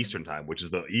I'm on Eastern time, which is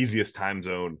the easiest time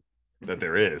zone that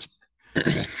there is.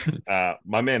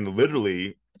 My man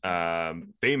literally,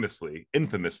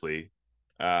 infamously,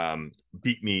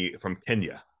 beat me from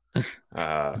Kenya.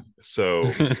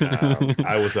 So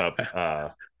I was up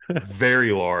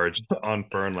very large on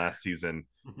Fern last season.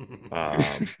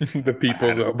 The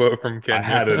people's elbow from Kenya. I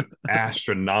had an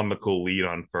astronomical lead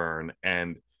on Fern,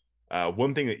 and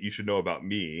one thing that you should know about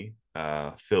me,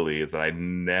 Philly, is that I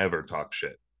never talk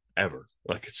shit ever.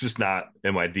 Like, it's just not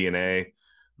in my DNA.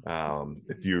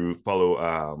 If you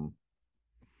follow,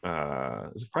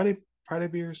 is it Friday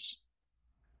beers?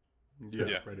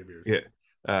 Yeah, Friday beers. Yeah.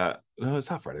 No,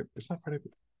 it's not Friday. It's not Friday.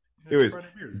 Yeah, Anyways, Friday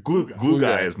beers. Glue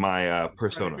guy is my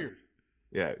persona. Friday beers.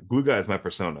 Yeah, glue guy is my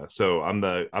persona. So I'm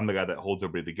the guy that holds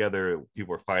everybody together.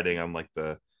 People are fighting. I'm like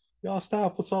y'all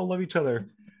stop. Let's all love each other.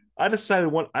 I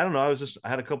decided I don't know. I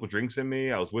had a couple drinks in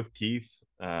me. I was with Kief.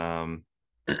 I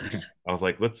was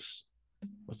like, let's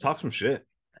talk some shit.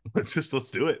 Let's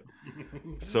do it.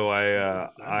 So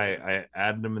I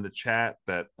added him in the chat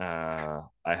that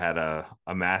I had a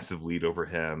massive lead over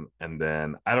him, and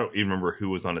then I don't even remember who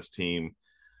was on his team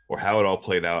or how it all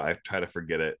played out. I try to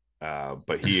forget it,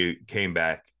 but he came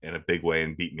back in a big way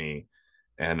and beat me.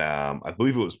 And I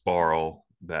believe it was Barl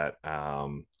that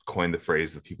coined the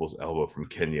phrase "the people's elbow" from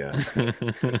Kenya,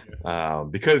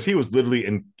 because he was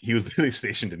literally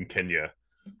stationed in Kenya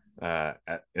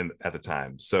at the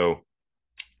time. So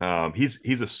he's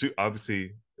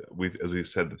obviously, as we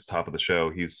said at the top of the show,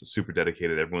 he's super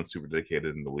dedicated. Everyone's super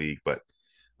dedicated in the league, but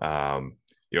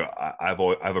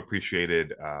I've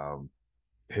appreciated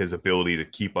his ability to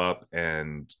keep up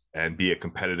and be a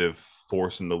competitive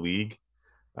force in the league.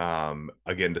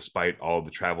 Again, despite all the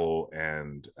travel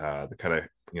and the kind of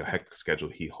hectic schedule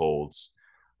he holds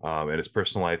in his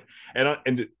personal life,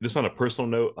 and just on a personal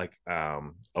note, like a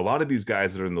lot of these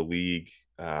guys that are in the league,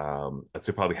 I'd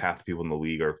say probably half the people in the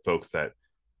league are folks that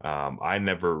I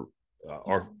never,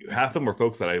 or half of them are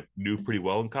folks that I knew pretty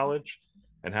well in college,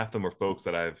 and half of them are folks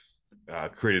that I've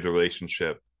created a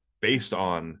relationship based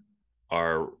on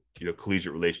our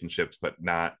collegiate relationships, but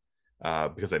not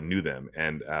because I knew them.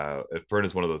 And Fern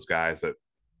is one of those guys that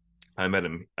I met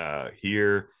him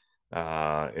here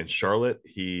in Charlotte.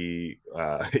 There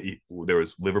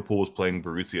was Liverpool was playing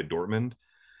Borussia Dortmund.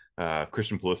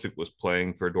 Christian Pulisic was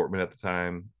playing for Dortmund at the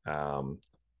time.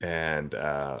 And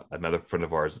another friend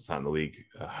of ours that's not in the league,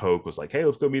 Hogue, was like, "Hey,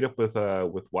 let's go meet up with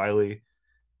Wiley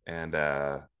and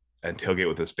tailgate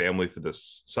with his family for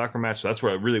this soccer match." So that's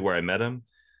where I met him.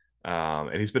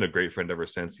 And he's been a great friend ever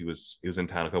since. He was in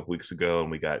town a couple weeks ago,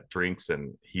 and we got drinks,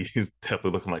 and he's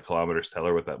definitely looking like Kilometers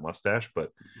Teller with that mustache.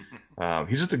 But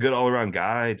he's just a good all around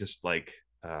guy, just like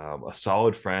a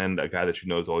solid friend, a guy that you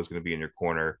know is always going to be in your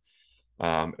corner.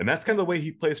 And that's kind of the way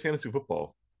he plays fantasy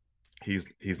football. He's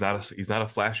not a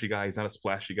flashy guy. He's not a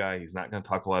splashy guy. He's not going to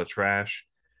talk a lot of trash.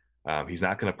 He's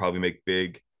not going to probably make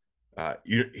big.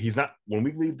 He's not. When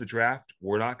we leave the draft,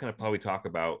 we're not going to probably talk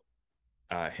about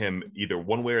him either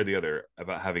one way or the other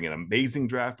about having an amazing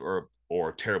draft or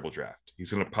a terrible draft.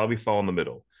 He's going to probably fall in the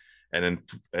middle. And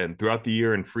throughout the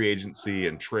year in free agency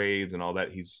and trades and all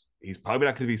that, he's probably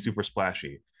not going to be super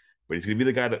splashy, but he's going to be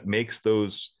the guy that makes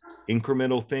those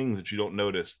incremental things that you don't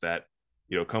notice that,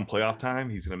 come playoff time,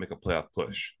 he's going to make a playoff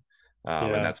push.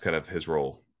 And that's kind of his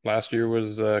role. Last year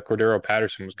was Cordero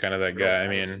Patterson was kind of that guy. I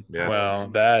mean, well,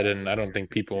 that, and I don't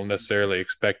think people necessarily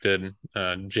expected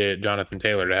Jonathan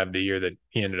Taylor to have the year that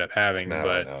he ended up having.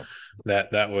 That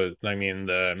was, I mean,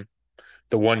 the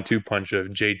 1-2 punch of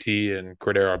JT and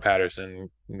Cordero Patterson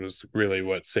was really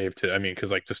what saved it. I mean,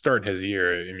 because like to start his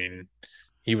year, I mean,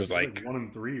 he was like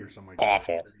 1-3 or something like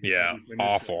awful. That. Yeah,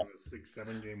 awful. Like a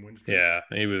 6-7 game win streak. Yeah,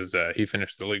 he was. He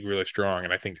finished the league really strong,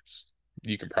 and I think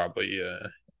you can probably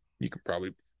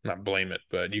not blame it,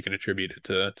 but you can attribute it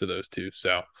to those two.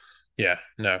 So, yeah,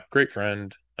 no, great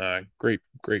friend, great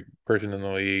person in the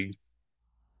league.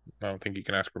 I don't think you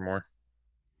can ask for more.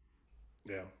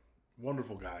 Yeah,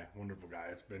 wonderful guy.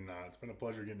 It's been a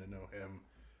pleasure getting to know him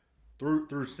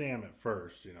through Sam at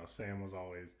first. Sam was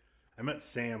always. I met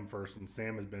Sam first, and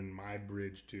Sam has been my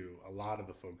bridge to a lot of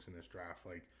the folks in this draft,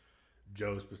 like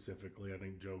Joe specifically. I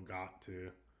think Joe got to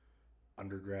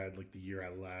undergrad like the year I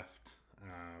left.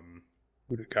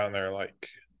 Would have gotten there like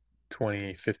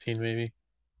 2015, maybe.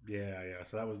 Yeah.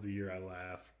 So that was the year I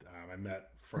left. I met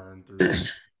Fern through.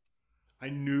 I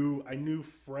knew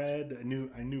Fred. I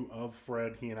knew of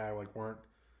Fred. He and I weren't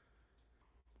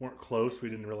close. We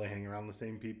didn't really hang around the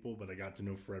same people, but I got to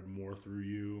know Fred more through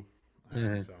you.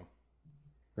 So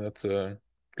That's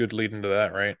good lead into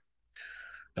that, right?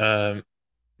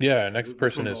 Yeah, next This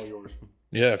person one's is all yours.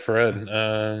 yeah, Fred.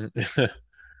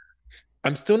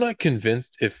 I'm still not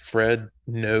convinced if Fred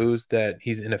knows that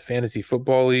he's in a fantasy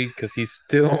football league because he's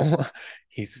still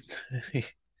he's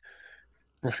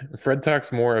Fred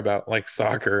talks more about like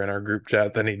soccer in our group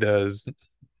chat than he does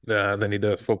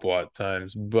football at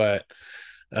times. But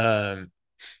um,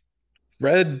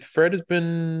 Fred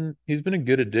he's been a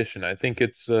good addition. I think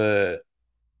it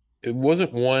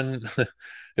wasn't one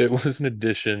it was an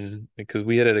addition because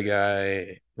we had a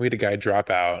guy drop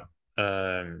out.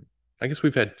 I guess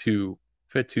we've had two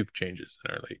changes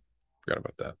in our league. Forgot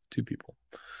about that. Two people.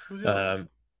 Who's the other one? Um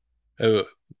it,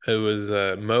 it was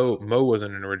Mo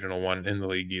wasn't an original one in the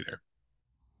league either.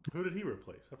 Who did he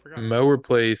replace? I forgot. Mo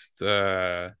replaced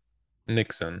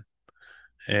Nixon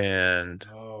and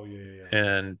Oh, yeah.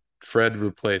 and Fred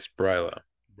replaced Bryla.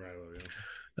 Brilo,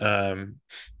 yeah. Um,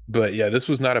 but yeah, this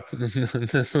was not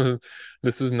a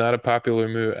this was not a popular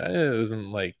move. It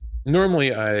wasn't like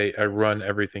normally I run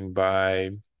everything by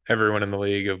everyone in the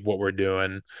league of what we're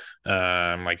doing.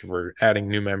 Like if we're adding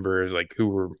new members, like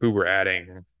who we're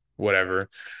adding, whatever.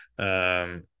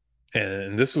 Um,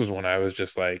 and this was when I was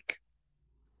just like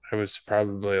I was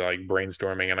probably like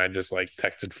brainstorming and I just like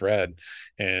texted Fred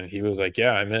and he was like,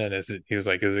 yeah, I'm in. He was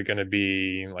like, is it going to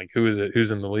be like, who is it?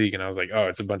 Who's in the league? And I was like, oh,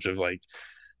 it's a bunch of like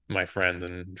my friends,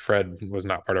 and Fred was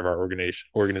not part of our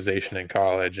organization in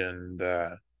college.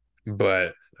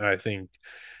 But I think,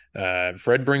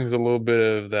 Fred brings a little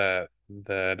bit of that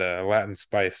Latin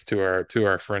spice to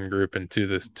our friend group and to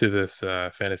this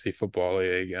fantasy football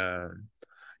league.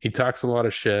 He talks a lot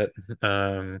of shit.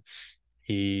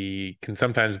 He can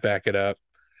sometimes back it up.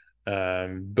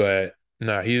 But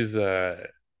no, he's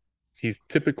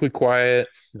typically quiet,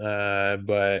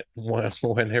 whenever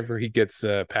he gets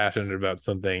passionate about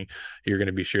something, you're going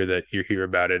to be sure that you hear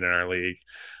about it in our league.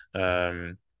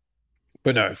 Um,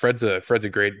 but no, Fred's a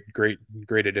great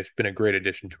addition. Been a great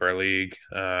addition to our league.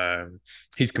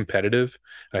 He's competitive,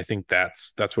 and I think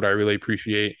that's what I really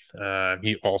appreciate.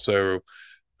 He's also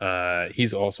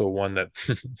one that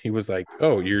he was like,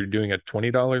 "Oh, you're doing a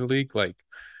 $20 league? Like,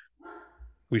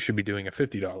 we should be doing a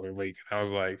 $50 league." And I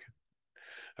was like,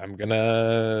 I'm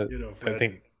gonna. I Fred.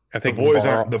 think. I think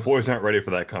Barl. The boys aren't ready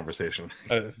for that conversation.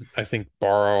 I think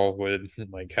Barl would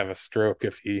like have a stroke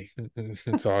if he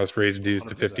saw us raise dues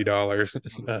to 100%.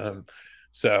 $50.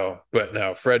 100%. But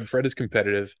no, Fred is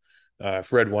competitive.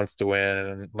 Fred wants to win,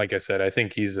 and like I said, I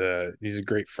think he's a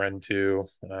great friend too.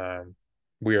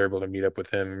 We were able to meet up with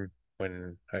him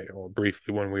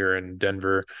briefly when we were in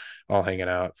Denver, all hanging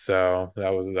out. So that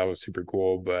was super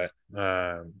cool. But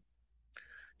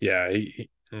yeah,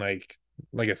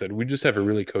 like I said, we just have a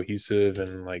really cohesive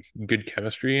and like good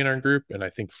chemistry in our group, and I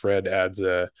think Fred adds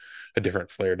a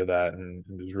different flair to that, and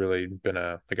has really been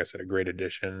like I said, a great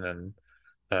addition. And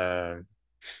um,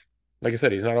 like I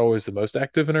said, he's not always the most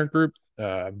active in our group,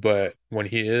 but when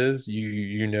he is,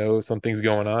 you know something's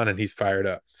going on, and he's fired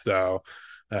up. So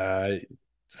uh,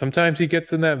 sometimes he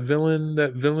gets in that villain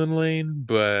lane,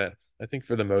 but I think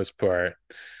for the most part,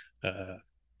 uh,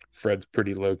 Fred's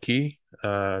pretty low key.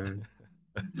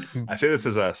 I say this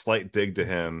as a slight dig to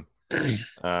him,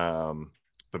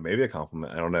 but maybe a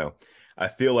compliment. I don't know. I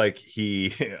feel like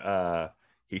he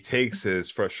takes his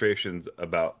frustrations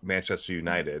about Manchester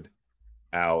United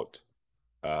out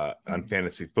on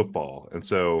fantasy football, and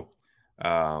so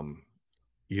um,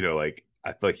 like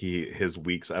I feel like his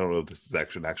weeks. I don't know if this is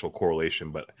actually an actual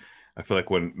correlation, but I feel like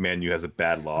when Man U has a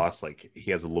bad loss, like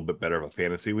he has a little bit better of a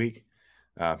fantasy week.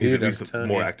 He's at Dude, I'm least telling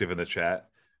more you, active in the chat.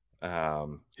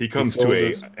 He he comes to sold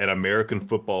us. an American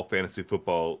football fantasy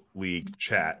football league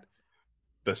chat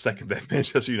the second that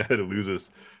Manchester United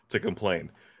loses to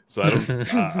complain. So I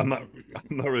don't, I'm not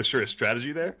really sure his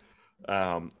strategy there.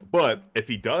 But if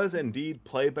he does indeed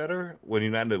play better when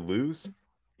United lose,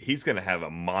 he's going to have a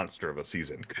monster of a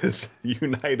season because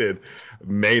United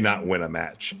may not win a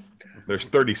match. There's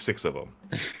 36 of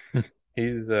them.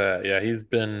 He's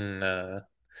been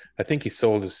I think he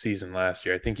sold his season last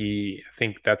year. I think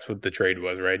that's what the trade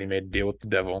was, right? He made a deal with the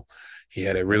devil.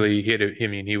 I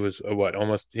mean, he was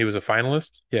he was a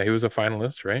finalist. Yeah, he was a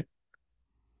finalist, right?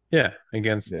 Yeah,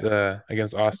 Yeah.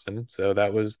 against Austin. So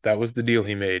that was the deal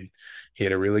he made. He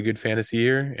had a really good fantasy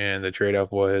year, and the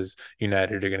trade-off was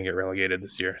United are going to get relegated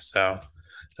this year. So,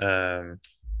 um,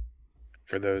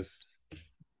 for those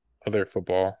other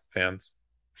football fans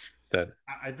that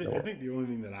I think the only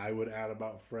thing that I would add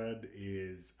about Fred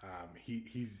is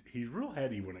he's real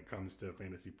heady when it comes to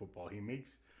fantasy football. He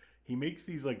makes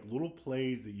these like little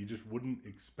plays that you just wouldn't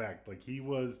expect. Like he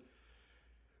was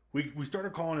we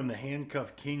started calling him the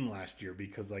handcuff king last year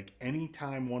because like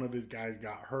anytime one of his guys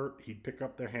got hurt, he'd pick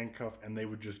up their handcuff and they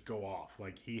would just go off.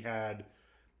 Like he had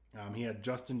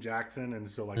Justin Jackson, and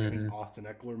so like I think Austin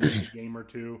Eckler missed a game or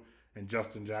two, and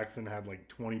Justin Jackson had like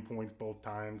 20 points both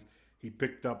times. He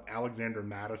picked up Alexander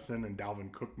Madison, and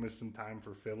Dalvin Cook missed some time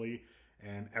for Philly,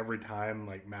 and every time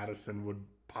like Madison would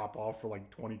pop off for like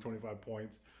 20, 25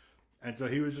 points. And so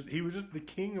he was just the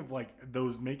king of like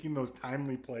those making those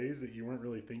timely plays that you weren't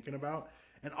really thinking about.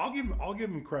 And I'll give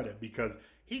him credit because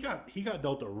he got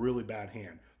dealt a really bad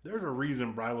hand. There's a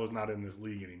reason Brylo's not in this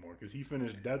league anymore because he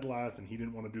finished dead last and he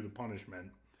didn't want to do the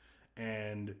punishment.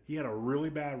 And he had a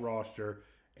really bad roster.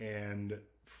 And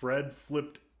Fred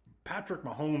flipped Patrick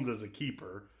Mahomes as a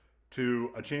keeper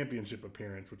to a championship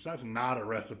appearance, which that's not a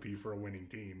recipe for a winning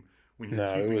team when you're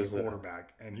keeping a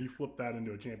quarterback. And he flipped that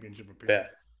into a championship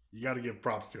appearance. You got to give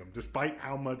props to him, despite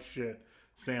how much shit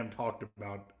Sam talked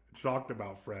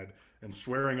about Fred and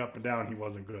swearing up and down he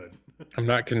wasn't good. I'm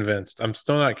not convinced. I'm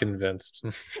still not convinced.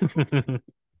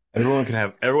 Everyone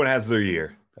has their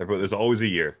year. There's always a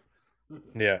year.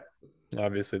 Yeah,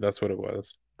 obviously that's what it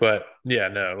was. But yeah,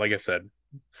 no, like I said,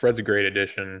 Fred's a great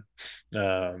addition.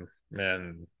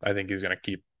 And I think he's going to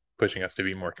keep pushing us to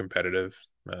be more competitive,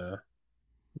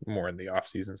 more in the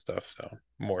off-season stuff. So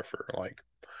more for like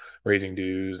raising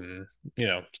dues and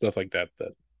stuff like that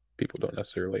people don't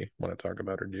necessarily want to talk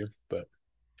about or do. But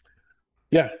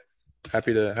yeah,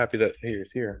 happy that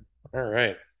he's here. All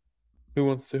right, who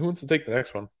wants to take the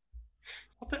next one?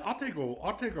 I'll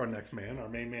take our next man, our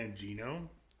main man Gino.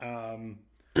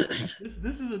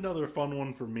 This is another fun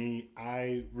one for me.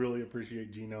 I really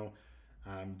appreciate Gino.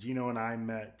 Gino and I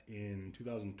met in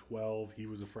 2012. He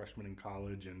was a freshman in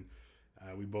college, and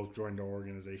we both joined our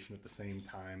organization at the same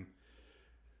time.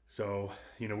 So,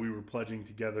 we were pledging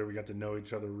together. We got to know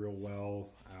each other real well.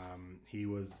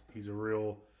 He's a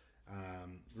real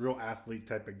athlete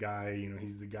type of guy.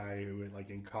 He's the guy who, like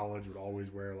in college, would always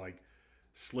wear like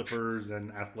slippers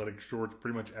and athletic shorts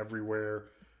pretty much everywhere.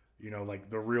 Like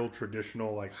the real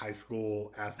traditional like high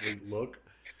school athlete look.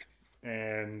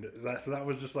 And that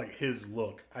was just like his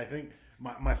look. I think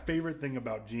my favorite thing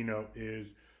about Gino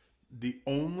is the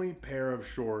only pair of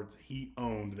shorts he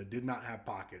owned that did not have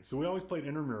pockets. So we always played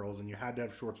intramurals and you had to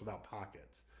have shorts without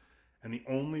pockets. And the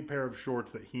only pair of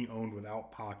shorts that he owned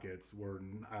without pockets were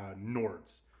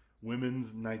Nords,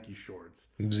 women's Nike shorts.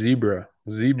 Zebra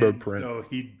and print. So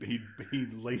he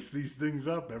laced these things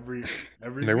up every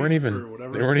they weren't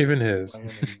even his.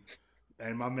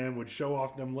 And my man would show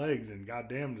off them legs, and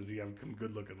goddamn does he have some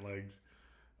good looking legs.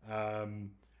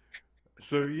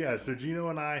 So Gino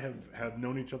and I have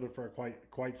known each other for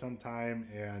quite some time,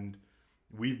 and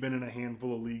we've been in a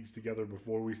handful of leagues together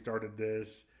before we started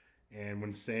this. And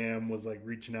when Sam was like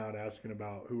reaching out asking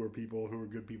about who are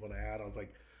good people to add, I was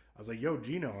like, yo,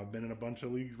 Gino, I've been in a bunch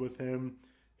of leagues with him.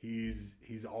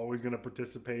 He's always going to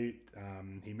participate.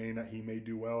 He may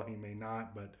do well, he may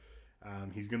not, but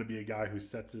he's going to be a guy who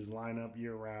sets his lineup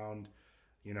year round,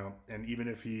 and even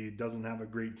if he doesn't have a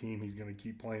great team, he's going to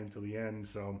keep playing till the end.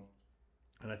 So,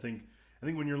 and I think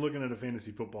when you're looking at a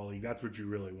fantasy football league, that's what you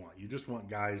really want. You just want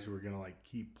guys who are going to like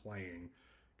keep playing,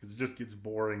 because it just gets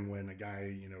boring when a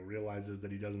guy, realizes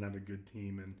that he doesn't have a good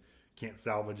team and can't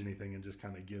salvage anything and just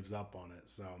kind of gives up on it.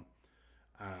 So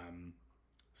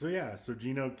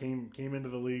Gino came into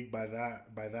the league by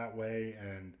that way,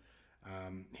 and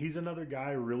he's another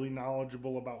guy really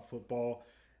knowledgeable about football,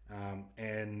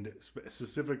 and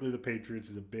specifically the Patriots.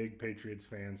 He's a big Patriots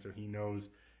fan, so he knows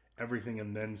everything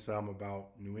and then some about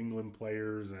New England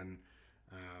players and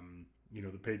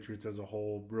the Patriots as a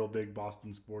whole. Real big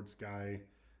Boston sports guy.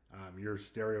 Your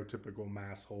stereotypical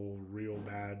masshole, real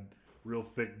bad, real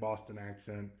thick Boston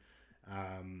accent.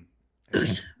 And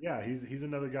yeah, he's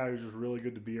another guy who's just really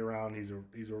good to be around.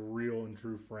 He's a real and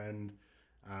true friend.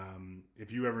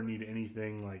 If you ever need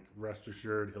anything, like, rest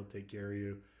assured he'll take care of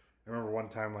you. I remember one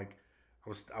time, like,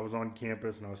 I was on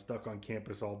campus and I was stuck on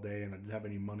campus all day, and I didn't have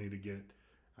any money to get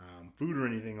food or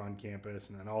anything on campus,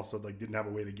 and I also like didn't have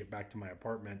a way to get back to my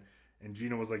apartment. And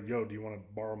Gino was like, "Yo, do you want to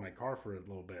borrow my car for a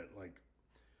little bit?" Like,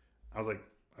 I was like,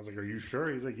 "Are you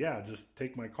sure?" He's like, "Yeah, just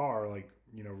take my car. Like,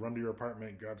 run to your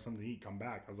apartment, grab something to eat, come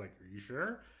back." I was like, "Are you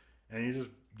sure?" And he just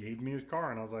gave me his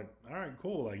car, and I was like, "All right,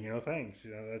 cool. Like, thanks.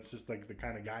 That's just like the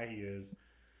kind of guy he is."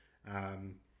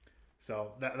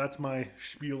 So that's my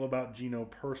spiel about Gino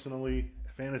personally.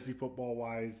 Fantasy football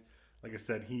wise, like I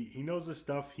said, he knows his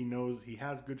stuff. He knows he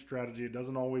has good strategy. It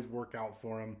doesn't always work out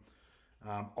for him.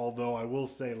 Although I will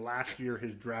say last year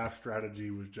his draft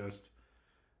strategy was just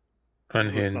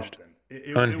unhinged.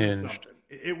 Unhinged.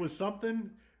 It was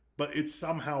something, but it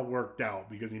somehow worked out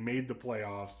because he made the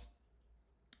playoffs.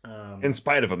 In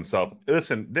spite of himself.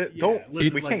 Listen,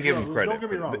 we can't give him credit. Don't get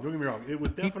me wrong. Don't get me wrong. It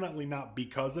was definitely not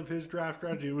because of his draft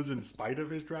strategy. It was in spite of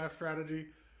his draft strategy.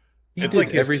 It's like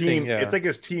his team. Yeah. It's like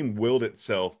his team willed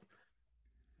itself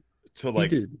to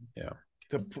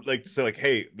to say like,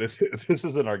 hey, this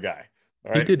isn't our guy.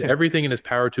 All right? He did everything in his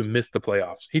power to miss the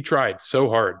playoffs. He tried so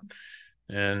hard,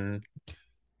 and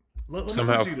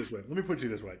somehow let me put you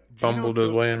this way. Fumbled his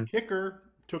way in.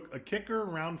 Took a kicker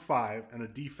round 5 and a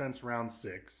defense round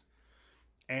 6,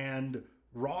 and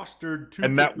rostered 2.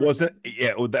 And that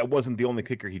wasn't the only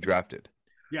kicker he drafted.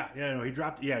 He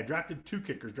drafted 2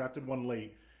 kickers, drafted one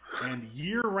late, and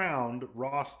year round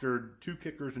rostered 2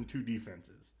 kickers and 2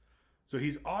 defenses. So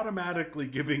he's automatically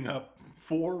giving up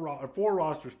 4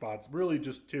 roster spots, really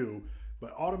just 2,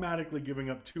 but automatically giving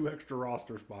up 2 extra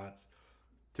roster spots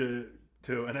to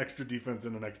an extra defense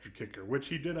and an extra kicker, which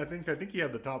he did. I think he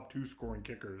had the top 2 scoring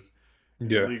kickers in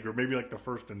the league, or maybe like the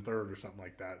first and third or something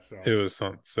like that. So it was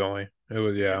something silly. It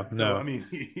was no. I mean,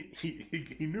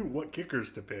 he knew what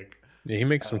kickers to pick. Yeah, he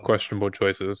makes some questionable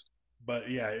choices. But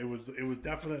yeah, it was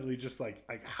definitely just like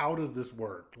how does this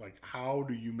work? Like, how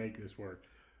do you make this work?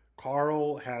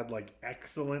 Carl had like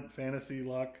excellent fantasy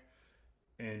luck,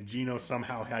 and Gino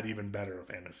somehow had even better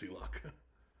fantasy luck.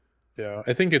 Yeah,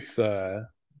 I think it's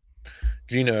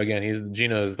Gino again.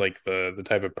 Gino is like the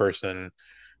type of person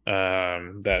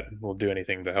that will do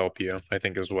anything to help you, I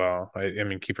think, as well. I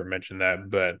mean, Kiefer mentioned that,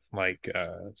 but like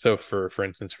so for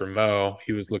instance, for Mo,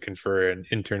 he was looking for an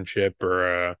internship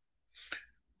or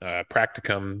a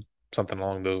practicum, something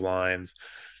along those lines.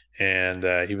 And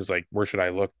he was like, where should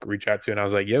I reach out to? And I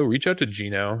was like, yo, reach out to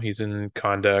Gino. He's in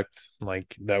conduct.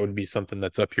 Like, that would be something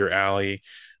that's up your alley.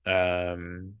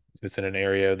 It's in an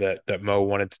area that Mo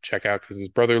wanted to check out because his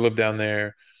brother lived down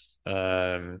there.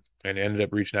 And ended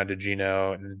up reaching out to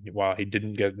Gino. And while he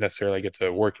didn't necessarily get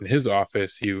to work in his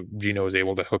office, Gino was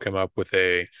able to hook him up with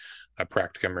a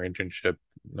practicum or internship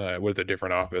with a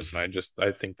different office. And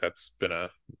I think that's been a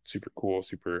super cool,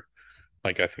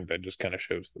 like, I think that just kind of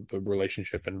shows the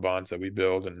relationship and bonds that we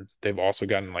build. And they've also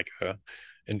gotten like an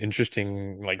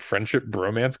interesting like friendship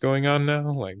bromance going on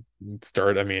now. Like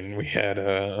I mean, we had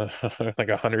like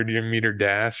 100-meter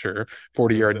dash or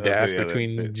 40-yard dash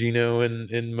between Gino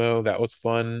and Mo. That was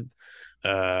fun.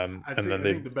 I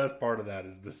think the best part of that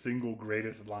is the single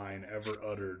greatest line ever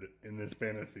uttered in this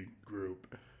fantasy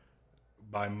group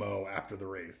by Mo after the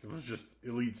race. It was just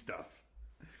elite stuff.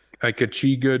 I could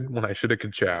chi good when I should have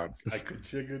ka-chowed. I could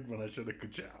chi good when I should have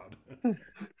ka-chowed.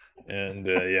 And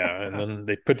and then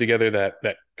they put together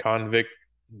that convict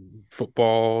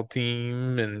football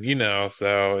team, and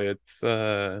so it's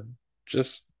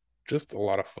just a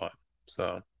lot of fun.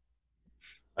 So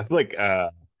I feel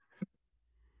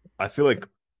like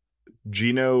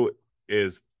Gino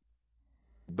is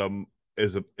the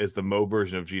Mo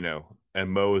version of Gino,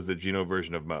 and Mo is the Gino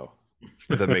version of Mo.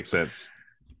 If that makes sense.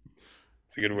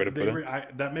 It's a good way to put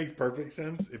it. That makes perfect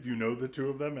sense if you know the two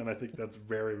of them, and I think that's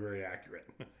very, very accurate.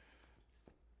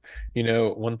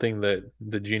 One thing that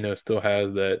the Gino still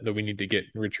has that we need to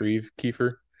retrieve,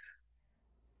 Kiefer,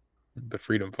 the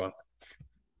Freedom Fund.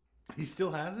 He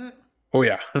still has it? Oh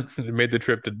yeah, they made the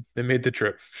trip.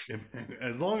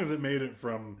 As long as it made it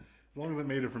from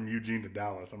Eugene to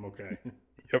Dallas, I'm okay.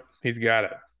 Yep, he's got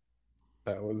it.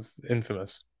 That was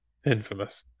infamous.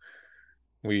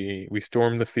 We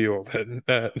stormed the field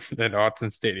at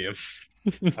Autzen Stadium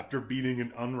after beating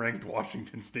an unranked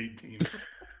Washington State team.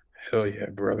 Hell yeah,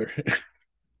 brother!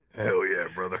 Hell yeah,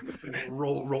 brother!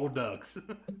 Roll Ducks.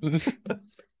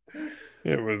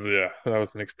 It was that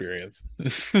was an experience.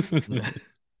 I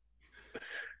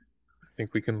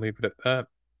think we can leave it at that.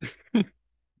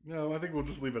 No, I think we'll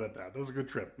just leave it at that. That was a good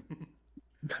trip.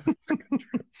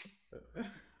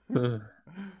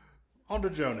 On to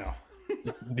Joe now.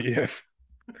 Yeah.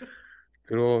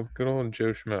 Good old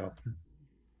Joe Schmo.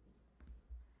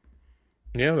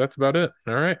 Yeah, that's about it.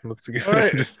 All right, let's go. All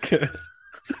right. Just kidding.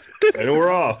 And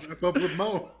we're off. Wrap up with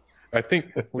Mo. I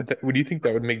think. Would you think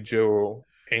that would make Joe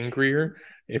angrier?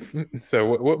 If so,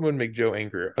 what would make Joe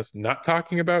angrier? Us not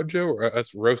talking about Joe, or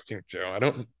us roasting Joe? I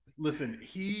don't. Listen,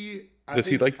 does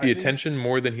he like the attention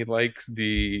more than he likes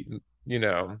the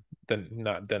than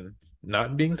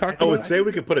not being talked about? I would say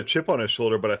we could put a chip on his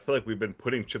shoulder, but I feel like we've been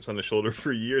putting chips on his shoulder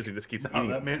for years. He just keeps eating.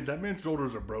 That man's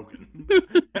shoulders are broken.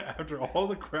 After all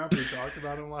the crap we talked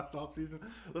about him last offseason.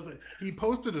 Listen, he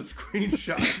posted a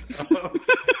screenshot of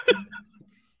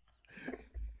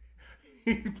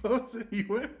he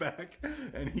went back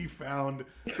and he found,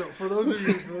 so for those of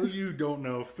you who don't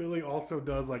know, Philly also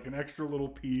does like an extra little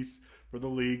piece for the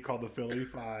league called the Philly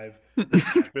 5.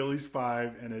 Phillies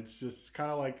 5, and it's just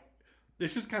kind of like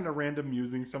it's just kind of random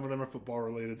musing. Some of them are football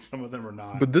related, some of them are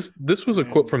not. But this was a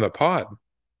quote from the pod.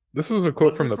 This was a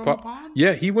quote Was from it the from the pod. pod?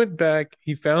 Yeah, he went back.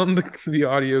 He found the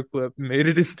audio clip, made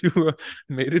it into a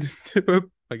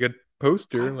like a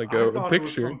poster, like I a thought it was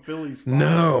picture. from Philly's file.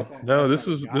 No, no, That's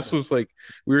how you got this it. was like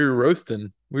we were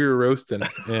roasting,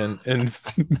 and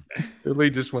Philly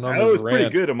just went on That this was pretty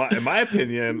rant. good in my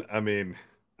opinion. I mean,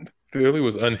 Philly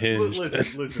was unhinged.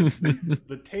 Listen.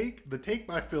 The take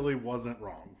by Philly wasn't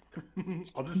wrong.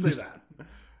 I'll just say that.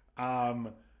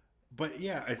 But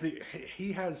yeah, I think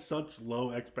he has such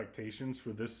low expectations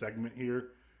for this segment here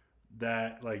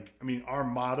that, like, I mean, our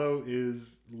motto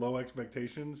is low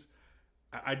expectations.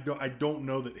 I don't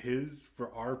know that his,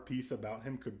 for our piece about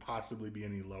him, could possibly be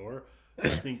any lower. I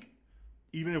think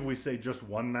even if we say just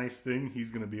one nice thing, he's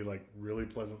going to be like really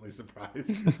pleasantly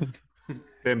surprised.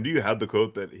 Sam, do you have the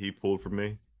quote that he pulled from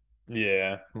me?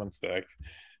 Yeah, one sec.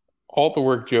 All the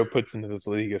work Joe puts into this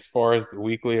league, as far as the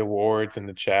weekly awards and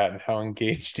the chat and how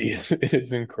engaged he is, it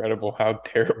is incredible how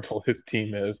terrible his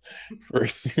team is for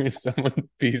assuming someone to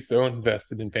be so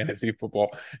invested in fantasy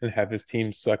football and have his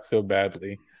team suck so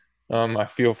badly. I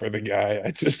feel for the guy.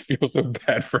 I just feel so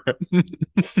bad for him.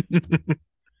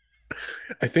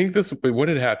 I think what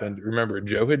had happened. Remember,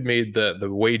 Joe had made the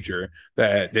wager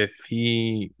that if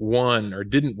he won or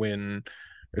didn't win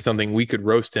or something, we could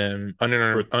roast him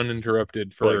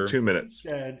uninterrupted For like for 2 He minutes.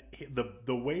 said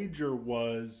the wager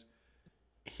was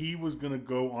he was going to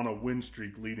go on a win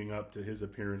streak leading up to his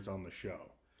appearance on the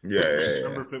show. Yeah, I yeah, don't yeah.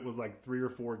 remember if it was like 3 or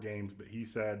 4 games, but he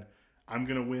said, I'm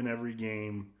going to win every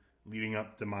game leading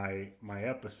up to my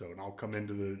episode. And I'll come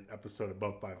into the episode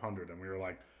above 500. And we were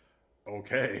like,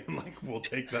 okay, like we'll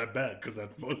take that bet because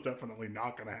that's most definitely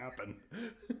not going to happen.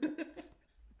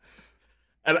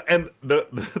 And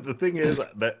the thing is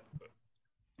that,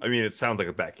 I mean, it sounds like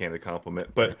a backhanded compliment,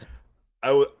 but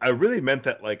I really meant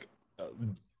that, like,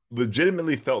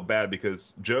 legitimately felt bad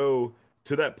because Joe,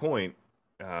 to that point,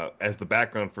 as the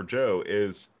background for Joe,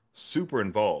 is super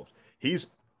involved. He's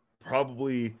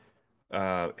probably,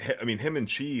 I mean, him and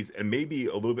Cheese, and maybe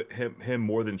a little bit him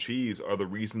more than Cheese, are the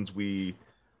reasons we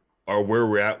are where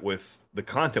we're at with the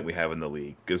content we have in the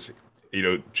league. Because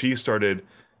Cheese started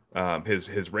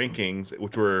his rankings,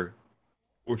 which were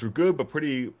good but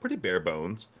pretty bare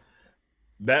bones.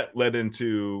 That led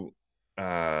into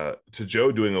to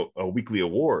Joe doing a weekly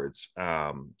awards,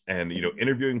 and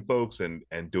interviewing folks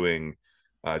and doing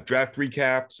draft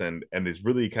recaps and these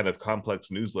really kind of complex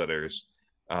newsletters,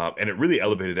 and it really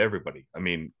elevated everybody. I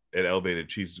mean, it elevated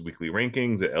Cheese's weekly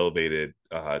rankings. It elevated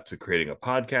to creating a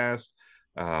podcast,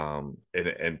 and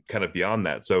kind of beyond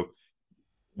that. So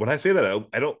when I say that,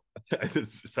 I don't. It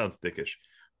sounds dickish,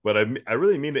 but I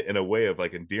really mean it in a way of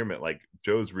like endearment. Like,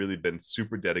 Joe's really been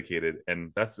super dedicated,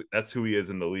 and that's who he is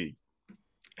in the league.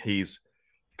 He's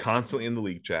constantly in the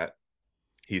league chat.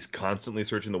 He's constantly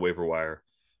searching the waiver wire.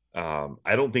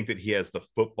 I don't think that he has the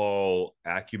football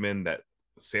acumen that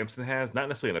Samson has, not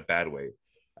necessarily in a bad way.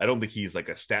 I don't think he's like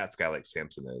a stats guy like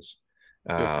Samson is.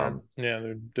 different. Yeah,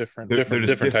 they're different. They're just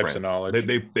different types of knowledge.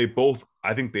 They both,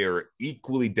 I think, they are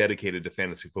equally dedicated to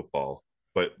fantasy football,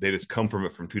 but they just come from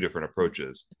it from two different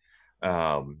approaches.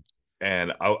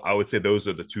 And I would say those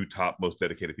are the two top most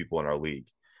dedicated people in our league.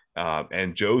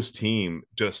 And Joe's team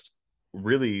just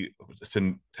really,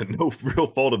 to no real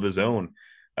fault of his own,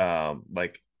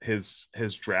 like his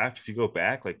draft, if you go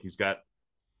back, like he's got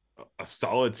a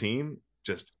solid team,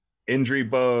 just injury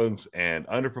bugs and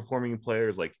underperforming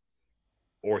players, like,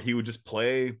 or he would just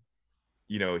play,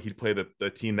 he'd play the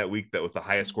team that week that was the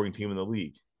highest scoring team in the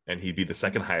league, and he'd be the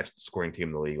second highest scoring team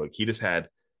in the league. Like, he just had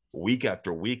week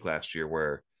after week last year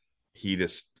where he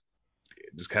just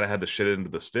kind of had the shit into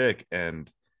the stick,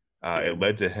 and it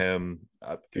led to him.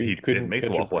 He didn't make the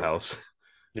Waffle House.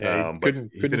 Yeah, but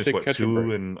he finished what,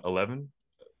 2-11,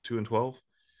 2-12.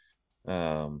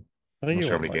 I'm not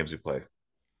sure how many games we play.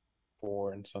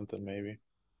 4 and something maybe.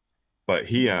 But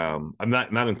he, I'm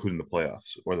not including the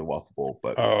playoffs or the Waffle Bowl,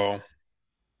 but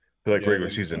regular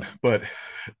season. But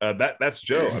that's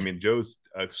Joe. I mean, Joe's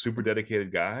a super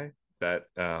dedicated guy that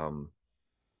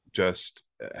just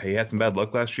he had some bad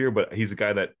luck last year, but he's a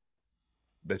guy that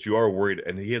you are worried,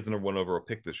 and he has the number 1 overall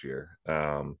pick this year.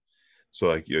 So,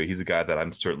 like, he's a guy that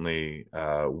I'm certainly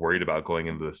worried about going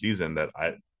into the season. That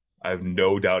I have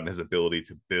no doubt in his ability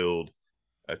to build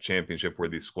a championship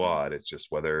worthy squad. It's just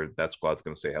whether that squad's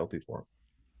going to stay healthy for him.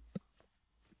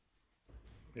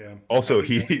 Yeah. Also,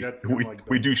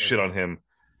 we do shit on him.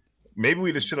 Maybe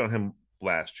we just shit on him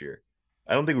last year.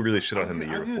 I don't think we really shit on him the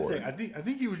year before. I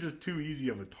think he was just too easy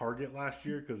of a target last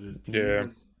year because his team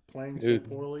was playing so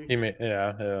poorly. That's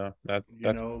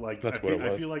what it was.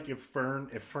 I feel like if Fern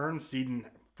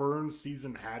Fern's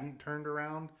season hadn't turned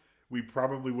around, we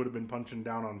probably would have been punching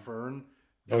down on Fern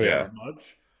Oh, just yeah. as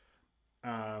much.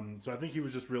 So I think he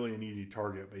was just really an easy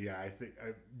target. But yeah, I think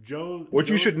Joe. What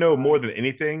you Joe's should know guy- more than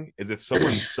anything is if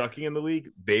someone's sucking in the league,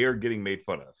 they are getting made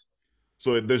fun of.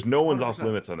 So there's no one's off 100%.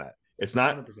 limits on that. It's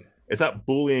not 100%. it's not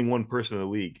bullying one person in the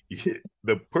league.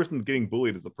 The person getting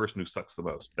bullied is the person who sucks the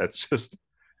most. That's just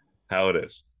how it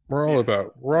is. We're all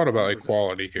about 100%.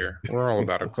 equality here. We're all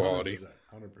about equality.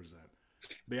 100%.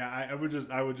 But yeah, I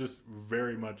would just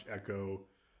very much echo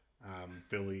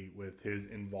Philly with his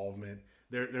involvement.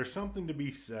 There's something to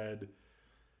be said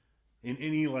in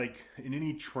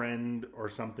any trend or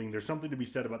something. There's something to be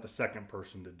said about the second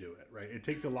person to do it, right? It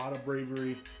takes a lot of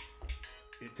bravery.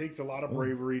 It takes a lot of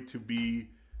bravery to be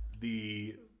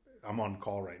the. I'm on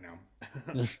call right now.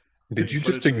 Did you But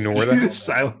just it's- ignore You're that? just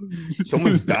silent.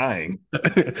 Someone's dying.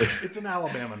 It's an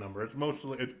Alabama number. It's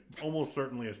almost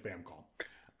certainly a spam call.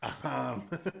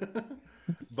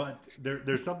 But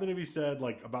there's something to be said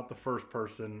like about the first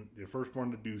person, the first one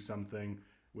to do something,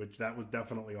 which that was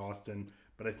definitely Austin.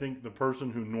 But I think the person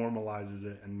who normalizes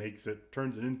it and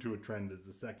turns it into a trend is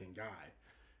the second guy.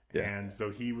 Yeah. And so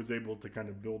he was able to kind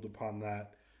of build upon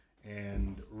that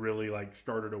and really like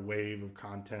started a wave of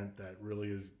content that really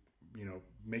is,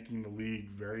 making the league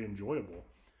very enjoyable.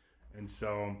 And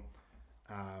so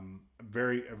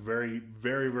very, very,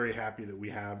 very, very happy that we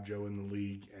have Joe in the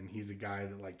league, and he's a guy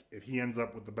that like if he ends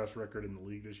up with the best record in the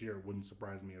league this year, it wouldn't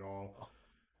surprise me at all.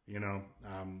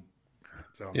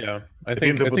 So Yeah, If he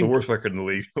ends up with the worst record in the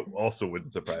league, also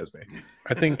wouldn't surprise me.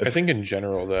 I think in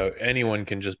general though, anyone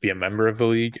can just be a member of the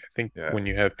league. I think Yeah. when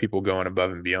you have people going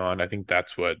above and beyond, I think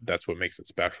that's what makes it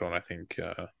special. And I think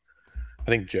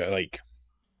Joe, like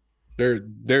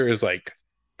there is like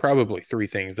probably three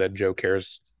things that Joe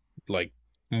cares like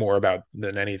more about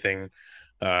than anything.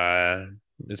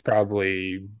 It's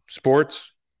probably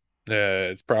sports.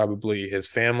 It's probably his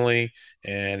family,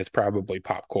 and it's probably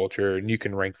pop culture. And you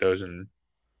can rank those in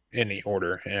any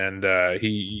order. And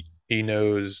he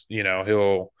knows,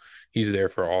 he's there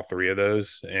for all three of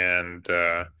those. And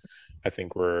I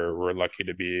think we're lucky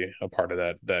to be a part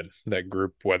of that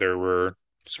group, whether we're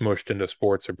smushed into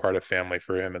sports or part of family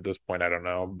for him at this point, I don't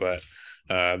know. But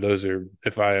those are,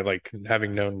 if I like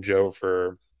having known Joe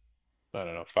for, I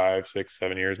don't know, 5, 6,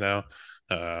 7 years now,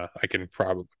 I can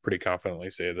probably pretty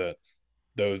confidently say that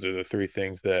those are the three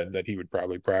things that he would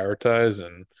probably prioritize.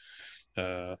 And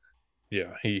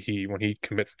yeah, he when he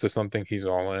commits to something, he's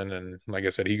all in, and like I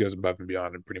said, he goes above and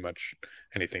beyond in pretty much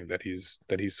anything that he's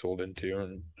sold into,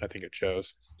 and I think it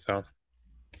shows. So,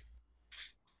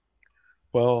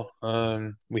 well,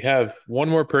 we have one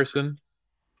more person,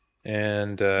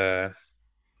 and I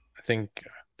think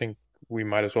we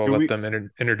might as well let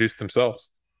them introduce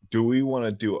themselves. Do we want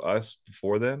to do us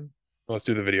before then? Let's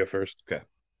do the video first. Okay.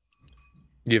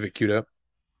 You have it queued up.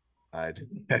 I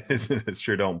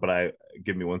sure don't, but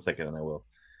give me 1 second and I will.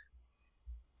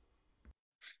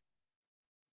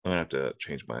 I'm gonna have to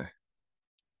change my.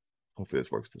 Hopefully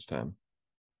this works this time.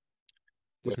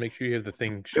 Just make sure you have the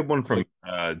thing. We have one from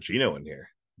Gino in here.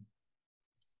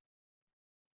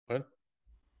 What?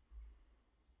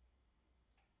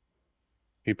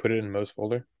 You put it in Mo's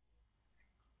folder?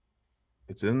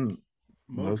 It's in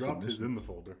Mo most dropped his submissions. in the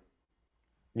folder.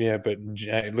 Yeah, but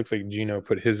it looks like Gino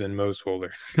put his in Mo's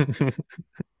folder.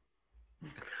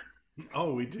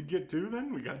 Oh, we did get two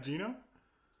then? We got Gino?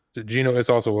 So Gino is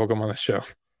also welcome on the show.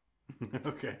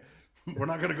 Okay. We're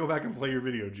not going to go back and play your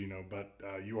video, Gino, but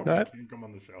you can come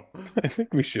on the show. I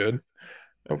think we should.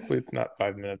 Hopefully it's not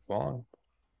 5 minutes long.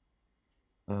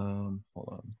 Hold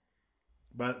on.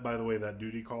 But by the way, that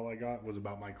duty call I got was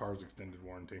about my car's extended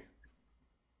warranty.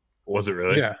 Was it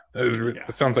really? Yeah,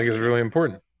 it sounds like it was really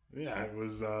important. Yeah, it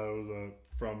was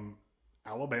from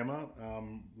Alabama,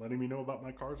 letting me know about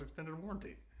my car's extended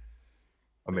warranty.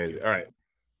 Amazing. All right.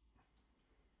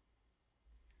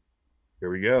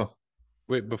 Here we go.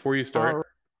 Wait, before you start,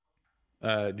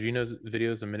 Gino's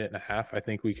video is 1.5 minutes. I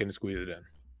think we can squeeze it in.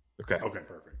 Okay. Okay,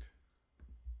 perfect.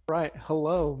 Right.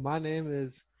 Hello, my name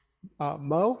is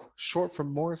Mo, short for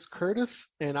Morris Curtis,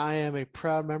 and I am a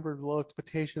proud member of the Low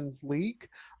Expectations League.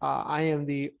 I am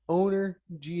the owner,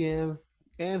 GM,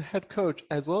 and head coach,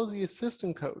 as well as the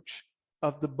assistant coach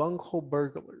of the Bunghole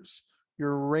Burglars,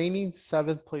 your reigning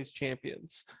 7th place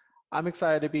champions. I'm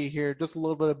excited to be here. Just a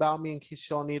little bit about me in case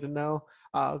y'all need to know.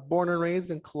 Born and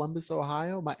raised in Columbus,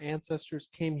 Ohio. My ancestors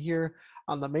came here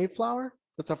on the Mayflower.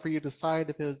 That's up for you to decide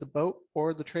if it was the boat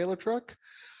or the trailer truck.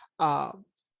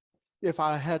 If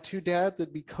I had two dads,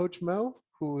 it'd be Coach Mo,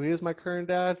 who is my current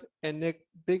dad, and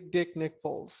Big Dick Nick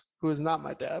Foles, who is not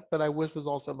my dad, but I wish was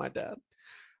also my dad.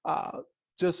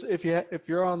 just if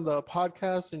you're on the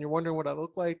podcast and you're wondering what I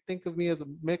look like, think of me as a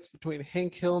mix between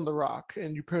Hank Hill and The Rock,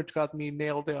 and you pretty much got me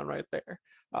nailed down right there.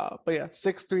 But yeah,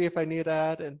 6'3" if I need to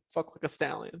add, and fuck like a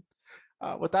stallion.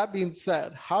 With that being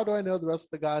said, how do I know the rest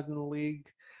of the guys in the league?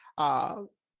 Uh,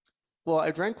 well, I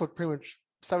drank with pretty much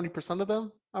 70% of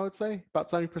them, I would say,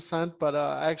 about 70%. But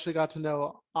I actually got to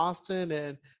know Austin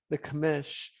and the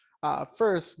Commish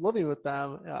first, living with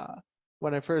them.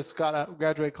 When I first got out,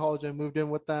 graduated college, I moved in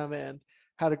with them and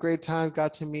had a great time.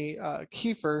 Got to meet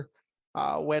Kiefer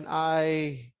when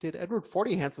I did Edward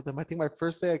 40 hands with him. I think my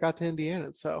first day I got to Indiana.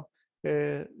 So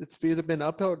it's either been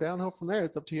uphill or downhill from there.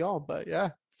 It's up to y'all. But yeah,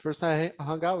 first time I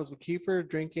hung out was with Kiefer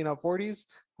drinking 40s.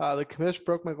 The commish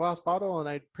broke my glass bottle, and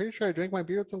I'm pretty sure I drank my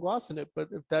beer with some glass in it. But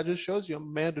if that just shows you a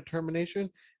man of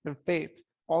determination and faith,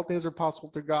 all things are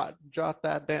possible through God. Jot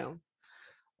that down.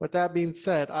 With that being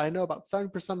said, I know about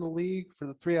 70% of the league. For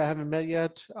the three I haven't met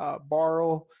yet,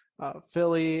 Barl,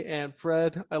 Philly, and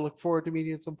Fred, I look forward to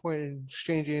meeting at some point and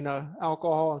exchanging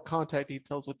alcohol and contact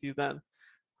details with you then.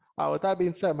 With that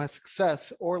being said, my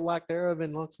success or lack thereof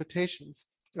in low expectations.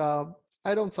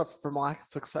 I don't suffer from lack of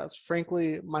success.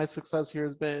 Frankly, my success here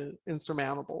has been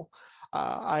insurmountable.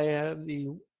 I am the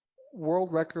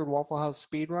world record Waffle House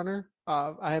speed runner.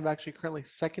 I am actually currently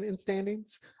second in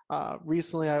standings.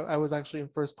 Recently, I was actually in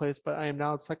first place, but I am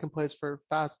now in second place for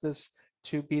fastest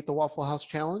to beat the Waffle House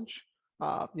challenge.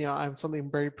 I'm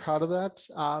something very proud of that.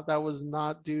 That was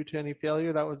not due to any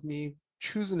failure. That was me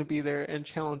choosing to be there and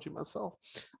challenging myself.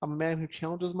 I'm a man who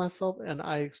challenges myself, and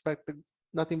I expect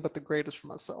nothing but the greatest from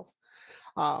myself.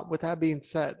 With that being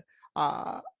said,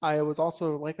 I was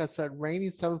also, like I said,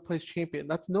 reigning seventh place champion.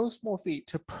 That's no small feat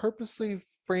to purposely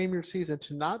frame your season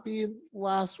to not be in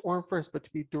last or in first, but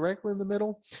to be directly in the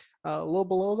middle, a little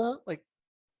below that. Like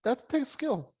that takes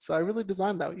skill. So I really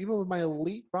designed that. Even with my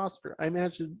elite roster, I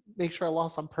managed to make sure I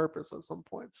lost on purpose at some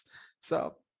points.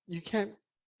 So you can't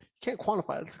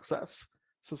quantify the success.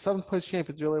 So seventh place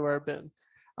champion is really where I've been.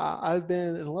 I've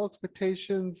been in low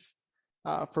expectations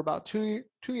for about two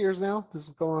years now. This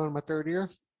is going on my third year.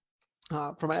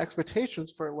 For my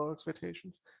expectations for low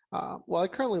expectations. Well, I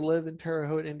currently live in Terre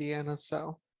Haute, Indiana,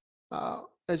 so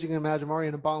as you can imagine, I'm already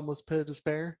in a bottomless pit of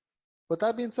despair. With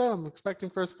that being said, I'm expecting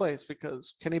first place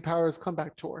because Kenny Powers'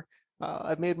 comeback tour.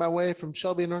 I've made my way from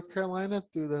Shelby, North Carolina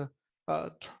through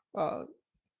the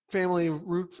family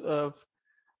roots of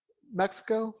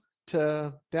Mexico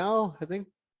to now, I think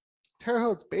Terre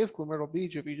Haute's basically Myrtle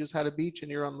Beach if you just had a beach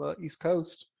and you're on the East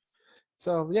Coast.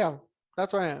 So yeah,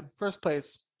 that's where I am. First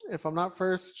place. If I'm not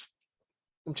first,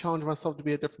 I'm challenging myself to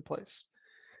be a different place.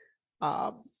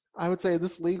 I would say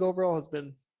this league overall has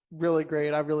been really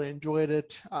great. I really enjoyed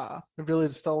it. I've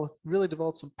really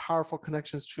developed some powerful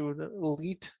connections to an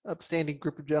elite, upstanding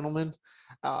group of gentlemen.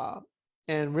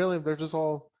 And really, they're just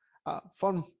all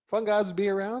fun guys to be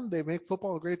around. They make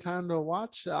football a great time to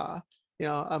watch.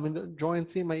 I'm enjoying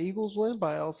seeing my Eagles win, but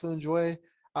I also enjoy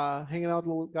hanging out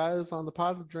with the guys on the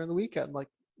pod during the weekend. Like,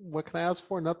 what can I ask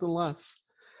for? Nothing less.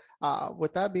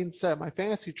 With that being said, my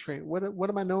fantasy trait, what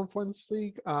am I known for in this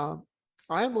league?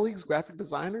 I am the league's graphic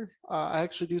designer. I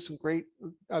actually do some great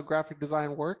graphic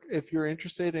design work. If you're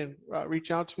interested in reach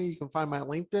out to me, you can find my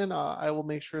LinkedIn. I will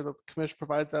make sure that the commission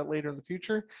provides that later in the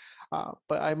future.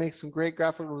 But I make some great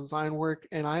graphical design work,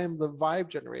 and I am the vibe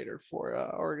generator for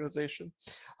organization.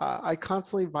 I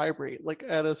constantly vibrate, like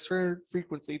at a certain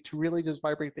frequency, to really just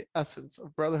vibrate the essence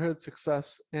of brotherhood,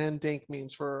 success, and dank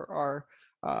memes for our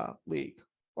league.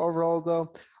 Overall,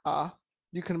 though,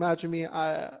 you can imagine me.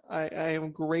 I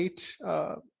am great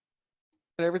at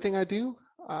everything I do.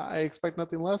 I expect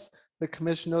nothing less. The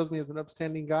commission knows me as an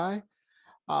upstanding guy.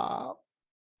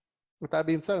 With that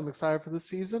being said, I'm excited for this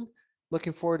season.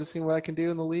 Looking forward to seeing what I can do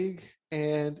in the league.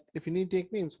 And if you need dank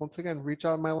memes, once again, reach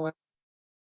out in my line.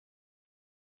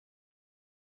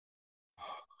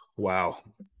 Wow.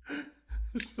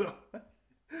 So,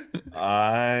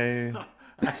 I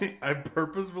I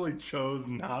purposefully chose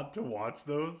not to watch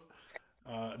those,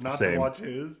 not to Same. watch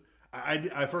his.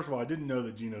 I first of all, I didn't know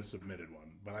that Gino submitted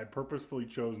one, but I purposefully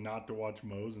chose not to watch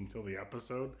Moe's until the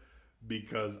episode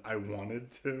because I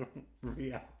wanted to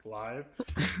react live.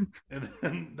 And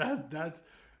then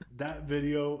that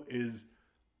video is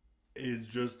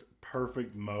just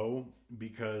perfect Mo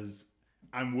because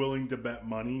I'm willing to bet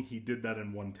money he did that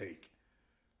in one take.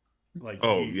 Like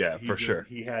for sure.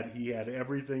 He had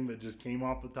everything that just came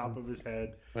off the top of his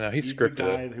head. Well, he's the scripted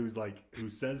guy it. who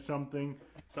says something,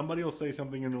 somebody will say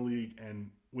something in the league,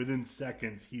 and within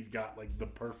seconds he's got like the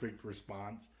perfect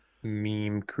response.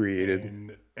 Meme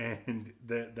created. And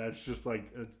that's just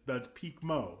like that's peak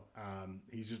Mo.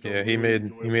 He's just He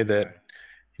made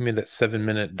He made that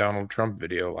 7-minute Donald Trump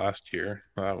video last year.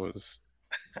 That was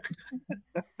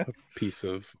a piece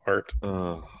of art.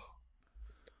 Oh.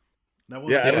 That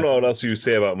was Yeah, I don't Yeah. know what else you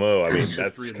say about Mo. I mean, history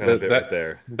that's of the kind of league. it right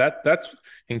there. That's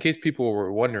in case people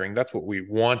were wondering, that's what we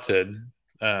wanted.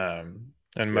 And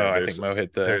Mo, Yeah, I think Mo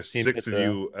hit the there's he six hit of the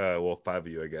you, well, five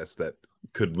of you, I guess, that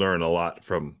could learn a lot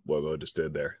from what Mo just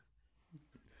did there.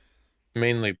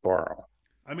 mainly borrow.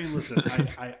 I mean, listen,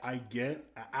 I get,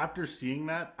 after seeing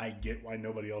that, I get why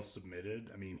nobody else submitted.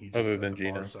 I mean, he just Other set than the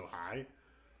bar Gino. so high.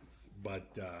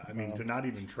 But, I mean, to not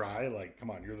even try, like, come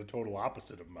on, you're the total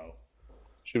opposite of Mo.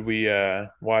 Should we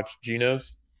watch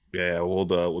Gino's? Yeah, we'll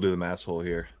do the mass hole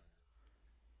here.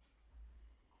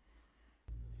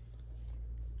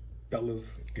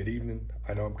 Fellas, good evening.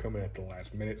 I know I'm coming at the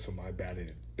last minute, so my bad in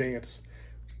advance.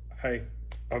 Hi,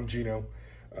 I'm Gino.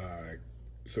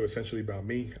 So essentially about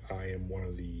me, I am one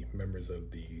of the members of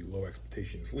the Low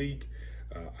Expectations League.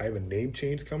 I have a name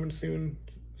change coming soon,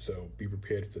 so be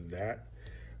prepared for that.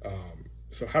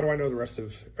 So how do I know the rest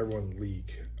of everyone in the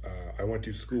league? I went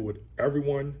to school with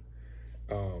everyone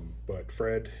but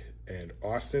Fred and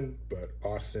Austin, but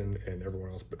Austin and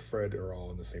everyone else but Fred are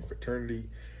all in the same fraternity.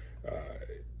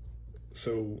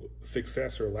 So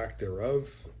success or lack thereof,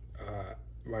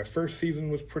 my first season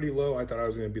was pretty low. I thought I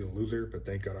was going to be the loser, but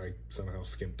thank God I somehow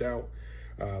skimped out.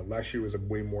 Last year was a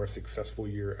way more successful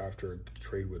year after the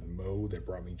trade with Mo that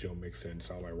brought me Joe Mixon and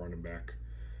saw my running back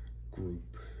group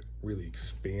really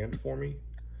expand for me.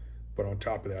 But on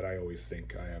top of that, I always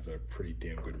think I have a pretty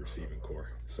damn good receiving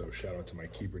core. So shout out to my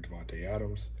keeper, Devontae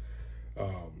Adams.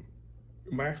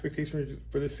 My expectations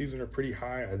for this season are pretty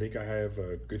high. I think I have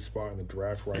a good spot in the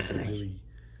draft where I can really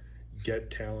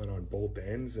get talent on both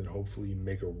ends and hopefully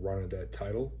make a run at that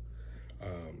title.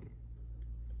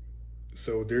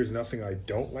 So there's nothing I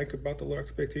don't like about the Low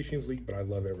Expectations League, but I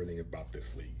love everything about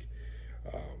this league.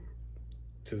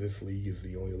 To this league is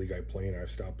the only league I play in. I've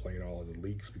stopped playing all of the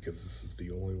leagues because this is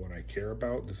the only one I care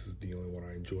about. This is the only one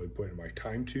I enjoy putting my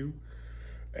time to.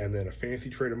 And then a fantasy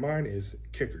trade of mine is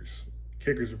kickers.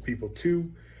 Kickers are people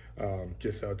too.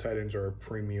 Just how tight ends are a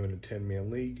premium in a 10-man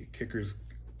league, kickers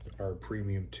are a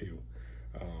premium too.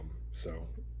 So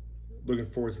looking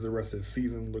forward to the rest of the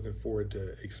season. Looking forward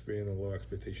to expanding the Low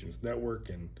Expectations Network,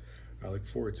 and I look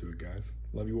forward to it, guys.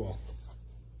 Love you all.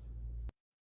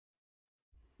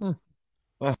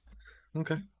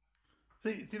 Okay.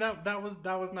 See that was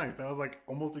nice. That was like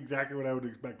almost exactly what I would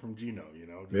expect from Gino. You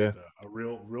know, just Yeah. a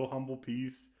real humble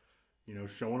piece. You know,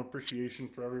 showing appreciation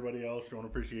for everybody else, showing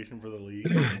appreciation for the league.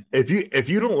 If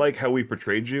you don't like how we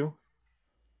portrayed you,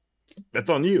 that's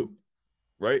on you,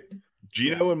 right?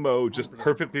 Gino and Mo just 100%.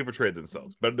 perfectly portrayed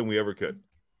themselves better than we ever could.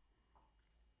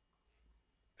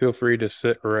 Feel free to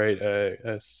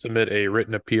submit a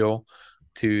written appeal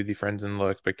to the Friends and Low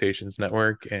Expectations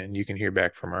Network, and you can hear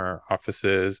back from our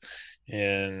offices.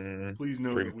 And Please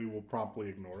know that we will promptly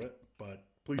ignore it, but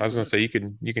please. I was going to say you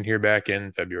can hear back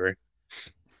in February.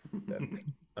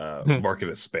 Mark it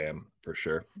as spam for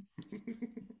sure.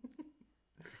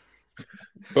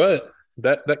 But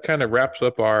that kind of wraps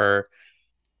up our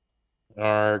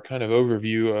kind of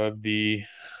overview of the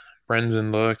Friends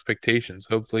and Low Expectations.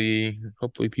 Hopefully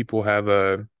people have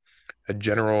a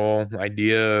general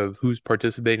idea of who's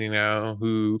participating now,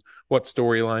 what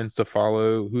storylines to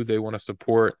follow, who they want to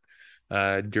support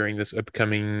during this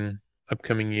upcoming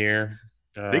year.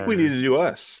 I think we need to do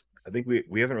us. I think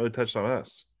we haven't really touched on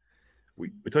us. We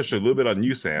touched a little bit on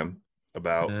you, Sam,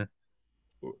 about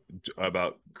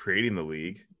creating the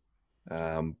league,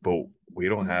 but we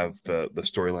don't have the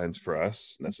storylines for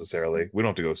us necessarily. We don't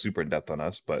have to go super in depth on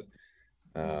us, but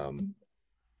I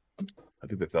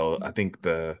think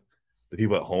the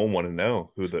people at home want to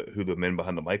know who the men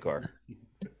behind the mic are.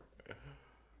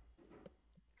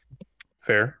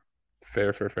 Fair.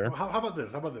 Well, how about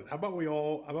this? How about we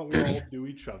all do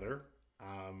each other?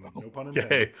 No pun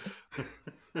intended.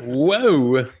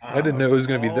 Whoa! I didn't know it was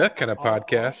going to be that kind of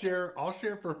podcast. I'll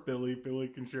share for Philly. Philly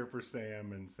can share for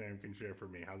Sam, and Sam can share for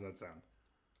me. How's that sound?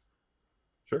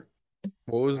 Sure.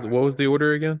 What was the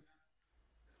order again?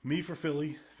 Me for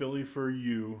Philly, Philly for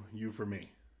you, you for me.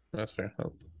 That's fair.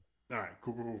 Oh. All right,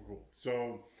 cool.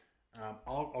 So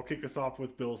I'll kick us off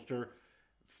with Billster.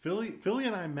 Philly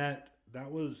and I met.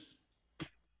 That was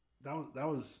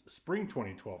spring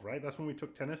 2012, right? That's when we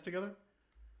took tennis together.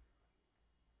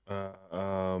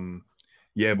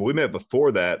 Yeah, but we met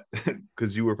before that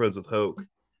because you were friends with Hoke.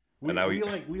 We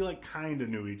kind of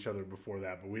knew each other before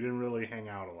that, but we didn't really hang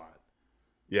out a lot.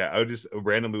 Yeah, I would just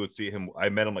randomly would see him. I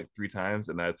met him like 3 times,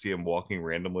 and I'd see him walking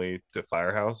randomly to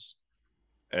Firehouse,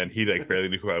 and he like barely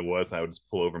knew who I was, and I would just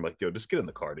pull over and like, yo, just get in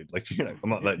the car, dude. Like, I'm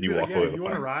not letting You'd you be like, walk yeah, away with you the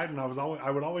want to car. ride? And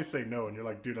I would always say no. And you're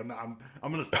like, dude, I'm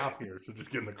gonna stop here. So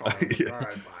just get in the car. I was like, all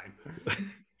right, fine.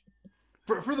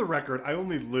 For the record, I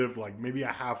only lived like maybe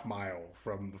a half mile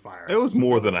from the fire. It was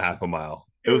more than a half a mile.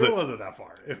 It wasn't that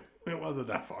far. It wasn't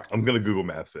that far. I'm gonna Google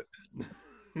Maps it.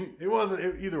 It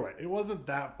wasn't either way. It wasn't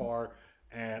that far,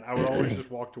 and I would always just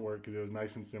walk to work because it was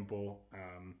nice and simple.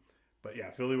 But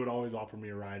yeah, Philly would always offer me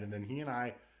a ride, and then he and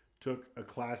I took a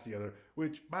class together.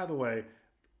 Which, by the way,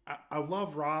 I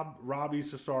love Rob. Robbie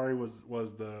Cesari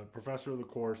was the professor of the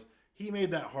course. He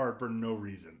made that hard for no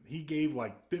reason. He gave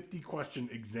like 50-question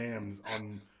exams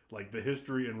on like the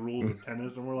history and rules of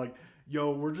tennis, and we're like, yo,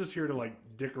 we're just here to like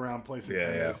dick around, play some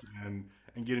tennis, and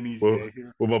get an easy day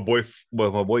here. With my boy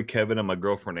Kevin and my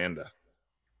girl Fernanda.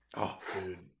 Oh,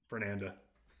 dude, Fernanda,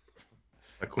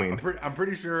 my queen. I'm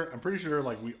pretty sure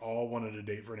like we all wanted to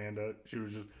date Fernanda. She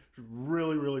was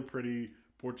really, really pretty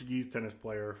Portuguese tennis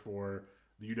player for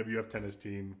the UWF tennis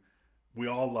team. We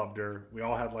all loved her. We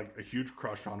all had like a huge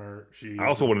crush on her. I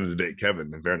also wanted to date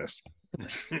Kevin, in fairness.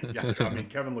 Yeah, I mean,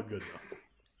 Kevin looked good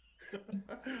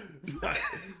though.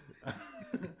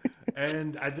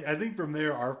 And I think from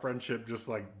there, our friendship just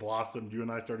like blossomed. You and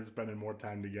I started spending more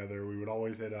time together. We would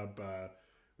always hit up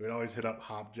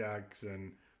Hopjacks,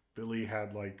 and Philly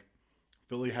had a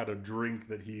drink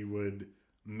that he would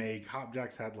make.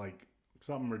 Hopjacks had like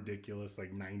something ridiculous,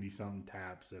 like 90 something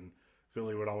taps, and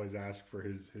Philly would always ask for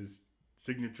his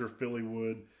signature Philly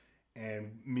wood,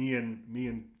 and me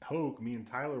and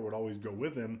Tyler would always go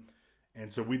with him,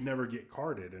 and so we'd never get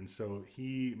carded, and so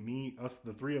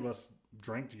the three of us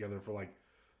drank together for like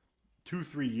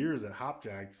 2-3 years at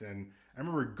Hopjacks, and I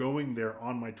remember going there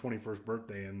on my 21st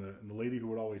birthday, and the lady who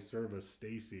would always serve us,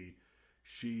 Stacy,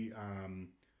 she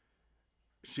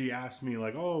asked me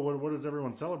like, oh, what is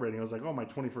everyone celebrating? I was like, oh, my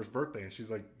 21st birthday, and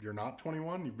she's like, you're not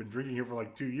 21? You've been drinking here for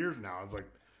like 2 years now. I was like,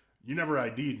 you never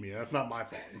ID'd me. That's not my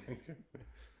fault.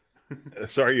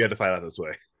 Sorry you had to find out this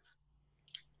way.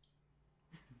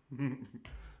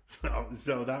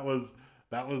 So that was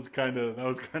kind of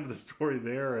the story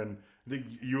there, and I think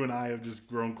you and I have just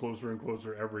grown closer and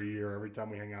closer every year. Every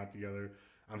time we hang out together,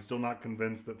 I'm still not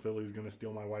convinced that Philly's going to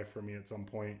steal my wife from me at some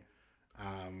point,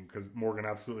 because Morgan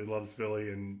absolutely loves Philly,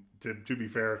 and to be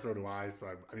fair, so do I. So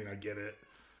I mean, I get it.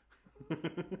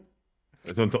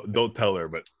 Don't tell her,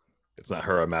 but it's not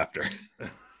her I'm after.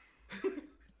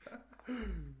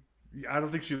 I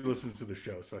don't think she listens to the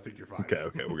show, so I think you're fine.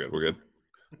 Okay, we're good.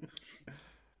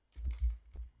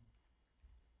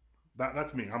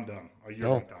 That's me. I'm done. I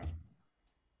yield my time.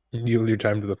 You yield your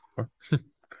time to the floor.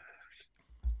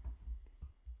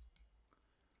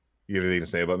 You have anything to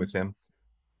say about me, Sam?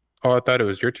 Oh, I thought it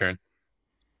was your turn.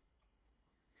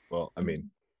 Well, I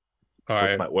mean,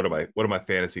 what are my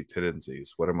fantasy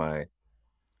tendencies? What am I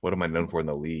known for in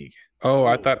the league? Oh,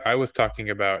 I thought I was talking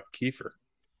about Kiefer.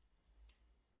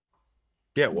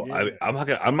 Yeah, well, yeah. I'm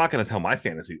not gonna tell my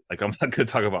fantasy. Like, I'm not gonna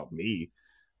talk about me.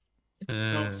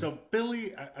 So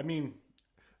Billy, I mean,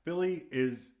 Billy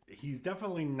he's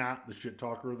definitely not the shit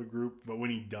talker of the group, but when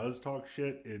he does talk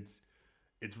shit, it's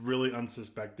really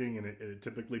unsuspecting, and it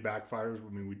typically backfires. I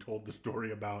mean, we told the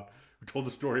story about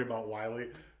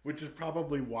Wiley, which is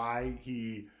probably why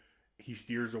he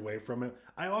steers away from it.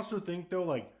 I also think though,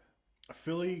 like,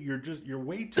 Philly, you're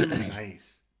way too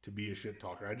nice to be a shit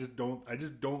talker. I just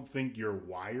don't think you're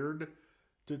wired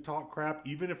to talk crap.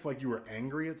 Even if like you were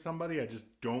angry at somebody, I just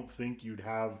don't think you'd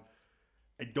have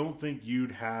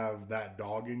that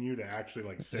dog in you to actually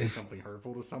like say something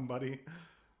hurtful to somebody.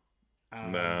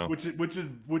 No. Which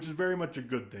is very much a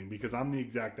good thing, because I'm the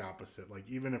exact opposite. Like,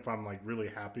 even if I'm like really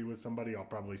happy with somebody, I'll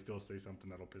probably still say something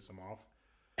that'll piss them off.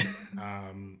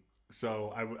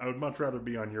 So I would much rather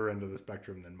be on your end of the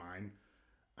spectrum than mine.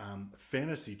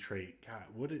 Fantasy trait, God,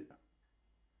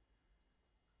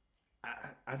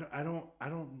 I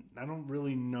don't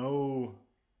really know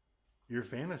your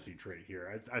fantasy trait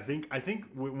here. I think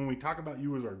when we talk about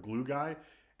you as our glue guy,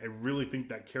 I really think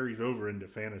that carries over into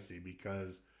fantasy,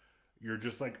 because you're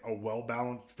just like a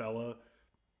well-balanced fella.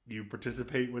 You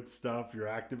participate with stuff. You're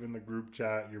active in the group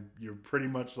chat. You're pretty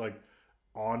much like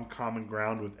on common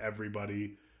ground with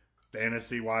everybody.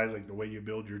 Fantasy-wise, like the way you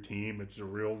build your team, it's a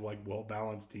real like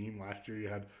well-balanced team. Last year you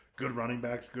had good running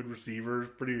backs, good receivers,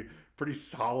 pretty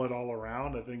solid all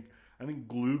around. I think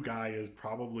glue guy is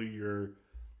probably your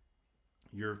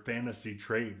fantasy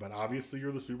trait, but obviously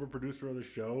you're the super producer of the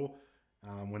show.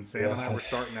 When Sam and I were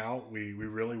starting out, we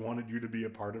really wanted you to be a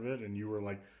part of it, and you were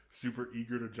like super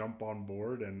eager to jump on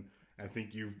board, and I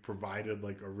think you've provided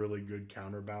like a really good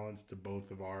counterbalance to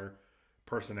both of our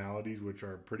personalities, which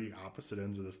are pretty opposite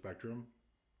ends of the spectrum.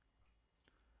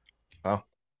 Wow.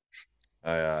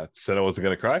 I said I wasn't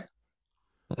gonna cry.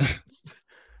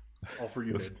 All for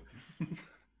you, babe.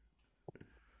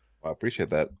 I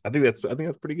appreciate that. I think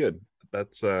that's pretty good.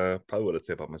 That's probably what I'd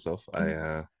say about myself.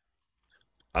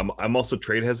 I'm also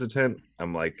trade hesitant.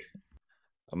 I'm not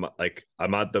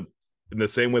the in the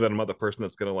same way that I'm not the person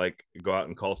that's gonna like go out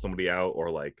and call somebody out or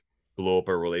like blow up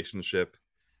a relationship.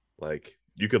 Like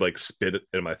you could like spit it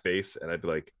in my face and I'd be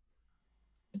like,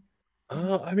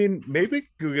 I mean, maybe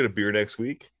go get a beer next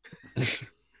week.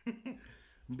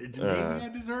 Maybe I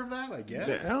deserve that, I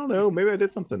guess. I don't know. Maybe I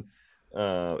did something.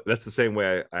 That's the same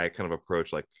way I kind of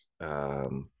approach like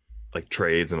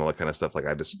trades and all that kind of stuff. Like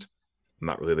I'm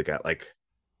not really the guy. Like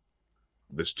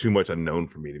there's too much unknown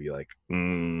for me to be like,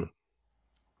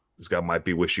 this guy might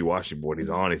be wishy-washy, but when he's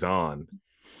on, he's on.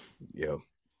 You know,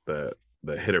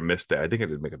 the hit or miss there. I think I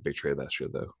did make a big trade last year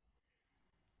though.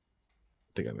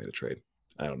 I think I made a trade.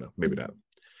 I don't know. Maybe not.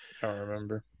 I don't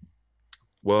remember.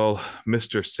 Well,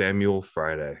 Mr. Samuel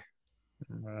Friday.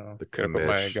 Wow. The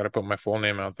gotta put my full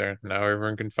name out there. Now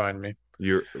everyone can find me.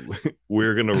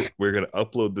 We're gonna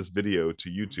upload this video to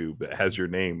YouTube that has your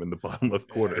name in the bottom left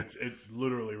corner. Yeah, it's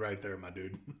literally right there, my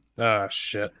dude. Ah,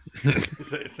 shit.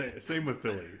 Same with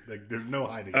Philly. Like there's no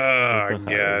hiding. Oh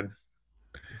god.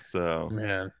 So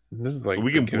man, this is like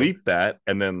we can bleep that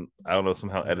and then I don't know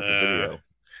somehow edit the video.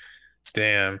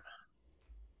 Damn.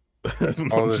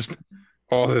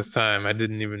 All this time, I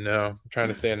didn't even know. I'm trying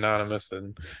to stay anonymous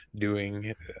and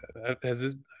doing. Have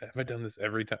I done this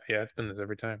every time? Yeah, it's been this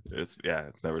every time. It's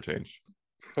never changed.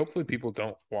 Hopefully, people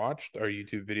don't watch our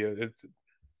YouTube video. It's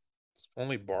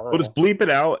only borrow. We'll just bleep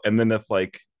it out, and then if we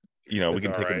can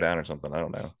take right. them down or something. I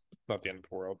don't know. Not the end of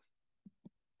the world.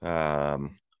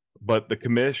 But the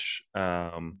commish,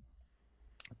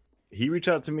 he reached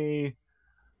out to me.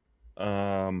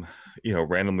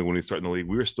 Randomly when we started in the league,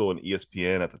 we were still in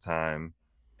ESPN at the time,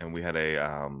 and we had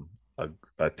a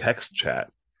text chat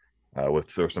there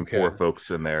were some poor folks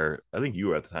in there. I think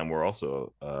you at the time were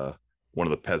also one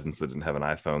of the peasants that didn't have an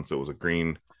iPhone, so it was a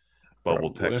green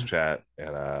bubble text chat,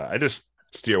 and I just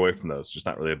steer away from those. Just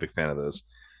not really a big fan of those.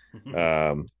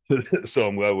 So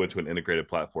I'm glad we went to an integrated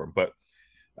platform. But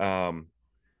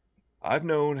I've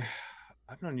known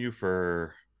you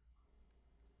for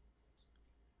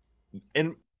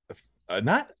and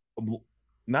not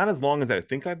as long as I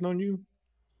think I've known you.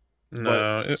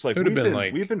 No, it's like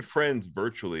we've been friends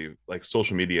virtually, like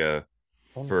social media,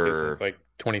 for since like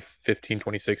 2015,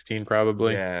 2016,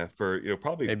 probably. Yeah, for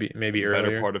probably maybe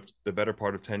earlier. The better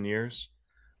part of 10 years.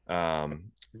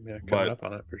 Coming up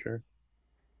on it for sure.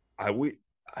 I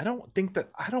don't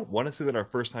want to say that our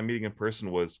first time meeting in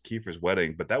person was Kiefer's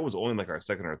wedding, but that was only like our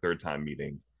second or third time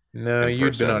meeting. No,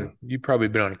 you'd probably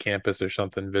been on campus or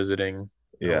something visiting.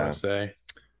 Yeah, I want to say.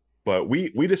 But we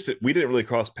didn't really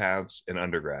cross paths in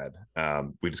undergrad.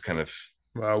 We just kind of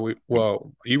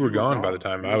you were gone by the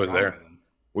time I was there.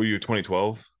 Were you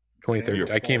 2012?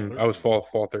 2013. I was fall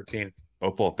 13.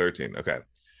 Oh, fall 13. Okay.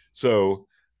 So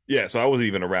yeah, so I wasn't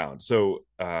even around. So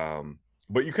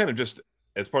but you kind of just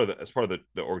as part of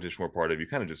the organization we're part of, you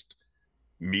kind of just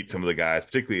meet some of the guys,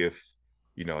 particularly if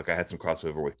like I had some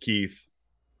crossover with Kief,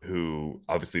 who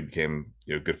obviously became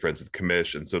good friends with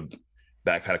Commish, and so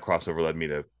that kind of crossover led me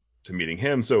to meeting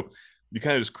him. So you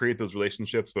kind of just create those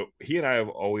relationships. But he and I have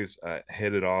always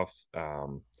hit it off.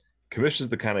 Commish is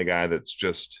the kind of guy that's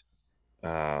just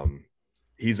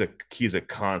he's a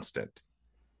constant,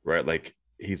 right? Like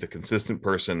he's a consistent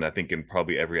person, I think, in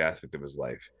probably every aspect of his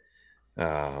life.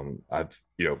 I've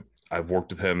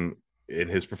worked with him in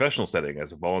his professional setting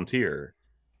as a volunteer,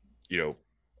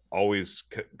 always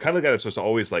kind of the guy that's just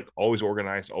always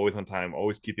organized, always on time,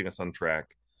 always keeping us on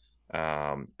track.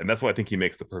 And that's why I think he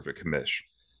makes the perfect commish,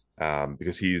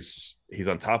 because he's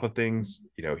on top of things.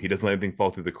 He doesn't let anything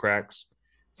fall through the cracks.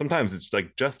 Sometimes it's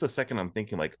like just the second I'm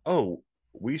thinking like, oh,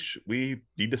 we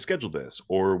need to schedule this,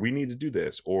 or we need to do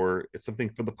this, or it's something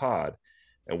for the pod,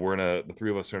 and the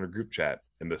three of us are in a group chat,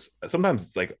 and this sometimes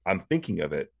it's like I'm thinking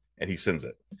of it and he sends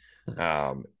it.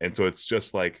 And so it's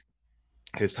just like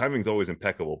his timing's always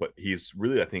impeccable, but he's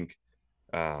really, I think,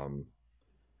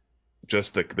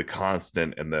 just the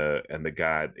constant and the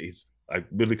guy. I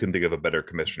literally couldn't think of a better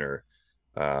commissioner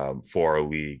for our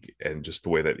league, and just the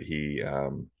way that he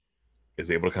is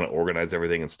able to kind of organize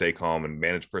everything and stay calm and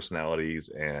manage personalities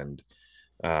and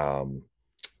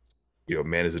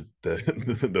manage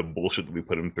the bullshit that we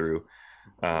put him through,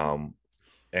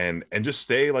 and just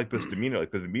stay like this demeanor,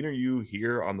 like the demeanor you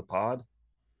hear on the pod.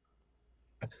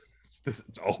 That's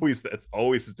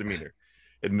always his demeanor.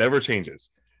 It never changes,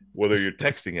 whether you're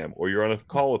texting him or you're on a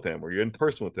call with him or you're in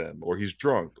person with him or he's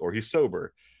drunk or he's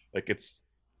sober. Like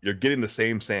you're getting the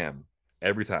same Sam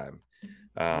every time.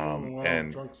 Well,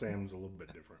 And Drunk Sam's a little bit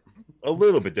different. a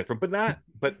little bit different, but not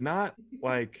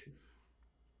like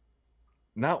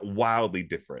not wildly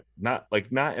different. Not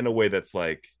in a way that's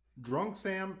like Drunk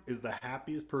Sam is the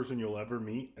happiest person you'll ever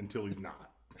meet until he's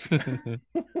not.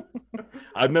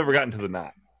 I've never gotten to the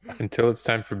not. Until it's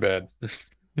time for bed.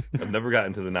 I've never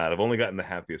gotten to the not. I've only gotten the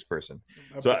happiest person.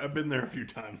 I've been there a few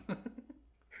times.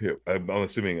 I'm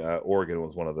assuming Oregon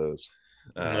was one of those.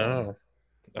 No.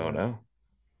 Oh no,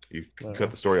 you No. cut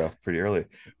the story off pretty early.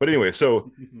 But anyway, so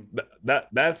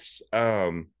that's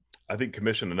I think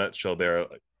Commish in a nutshell. There,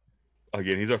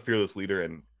 again, he's our fearless leader,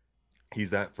 and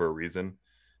he's that for a reason.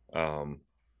 I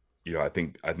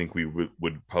think we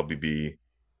would probably be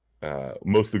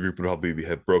most of the group would probably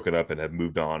have broken up and have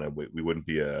moved on, and we wouldn't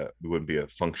be a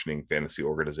functioning fantasy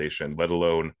organization, let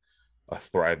alone a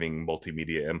thriving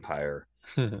multimedia empire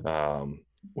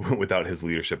without his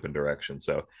leadership and direction.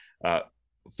 So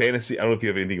fantasy, I don't know if you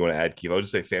have anything you want to add, Kief. I would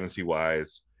just say fantasy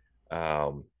wise,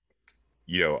 if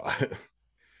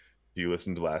you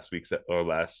listened to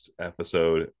last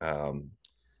episode,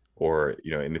 or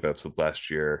any of the episodes last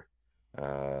year,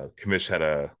 Commish had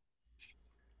a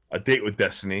date with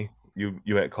destiny, you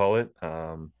might call it.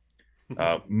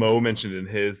 Mo mentioned in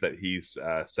his that he's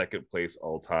second place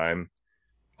all time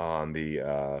on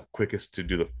the quickest to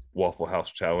do the Waffle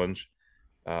House challenge.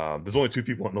 There's only two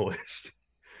people on the list.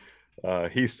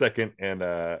 He's second, and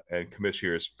Commish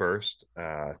here is first.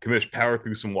 Commish powered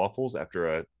through some waffles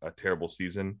after a terrible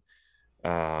season.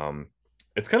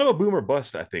 It's kind of a boomer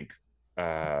bust, I think,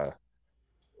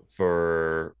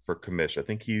 for Commish. I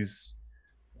think he's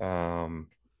a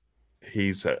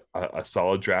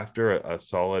solid drafter, a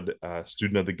solid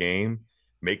student of the game,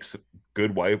 makes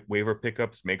good waiver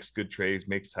pickups, makes good trades,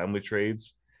 makes timely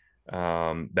trades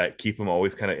that keep him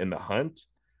always kind of in the hunt.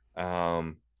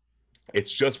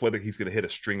 It's just whether he's going to hit a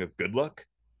string of good luck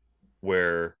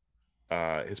where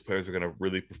his players are going to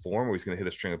really perform, or he's going to hit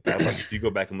a string of bad luck. If you go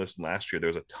back and listen last year, there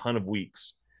was a ton of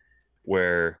weeks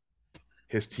where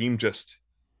his team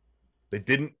they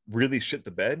didn't really shit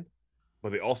the bed,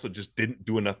 but they also just didn't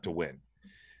do enough to win.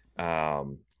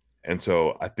 And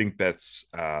so I think that's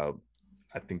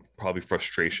probably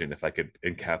frustration. If I could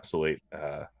encapsulate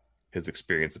his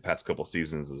experience the past couple of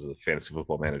seasons as a fantasy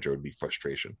football manager, would be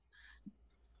frustration.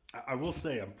 I will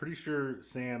say, I'm pretty sure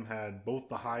Sam had both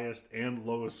the highest and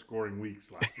lowest scoring weeks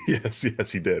last season.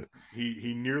 Yes, he did.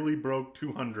 He nearly broke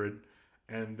 200,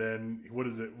 and then what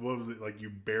was it? Like you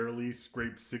barely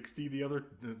scraped 60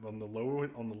 on the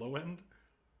low end?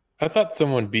 I thought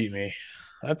someone beat me.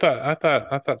 I thought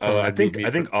someone beat me. I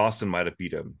think Austin might have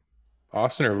beat him.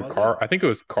 Austin or Carl? I think it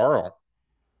was Carl.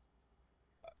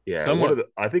 Yeah,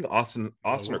 I think Austin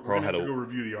or Carl had to go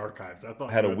review the archives. I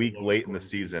thought had a week late in the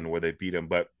season where they beat him,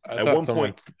 but at one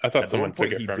point someone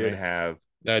took it he from did me. have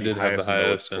I did have the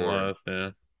highest and lowest.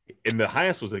 Yeah, and the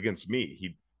highest was against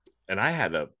me. I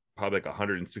had probably like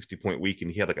 160 point week, and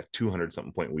he had like a 200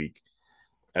 something point week,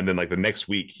 and then like the next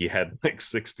week he had like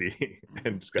 60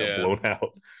 and just got blown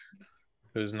out.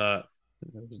 It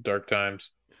was dark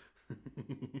times.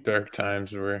 Dark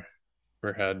times were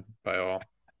had by all.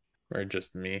 Or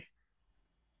just me. I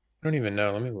don't even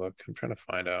know. Let me look. I'm trying to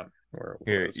find out where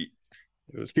it was.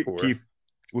 It was poor. Keith,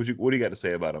 what do you got to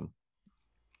say about him?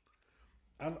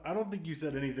 I don't think you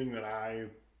said anything that I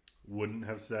wouldn't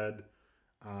have said.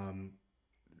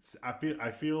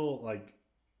 I feel like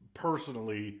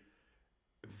personally,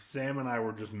 Sam and I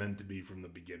were just meant to be from the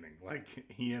beginning. Like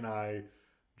he and I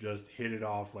just hit it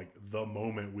off like the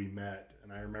moment we met.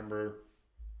 And I remember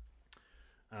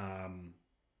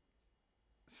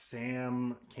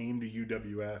Sam came to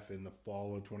UWF in the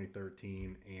fall of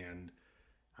 2013, and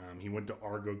he went to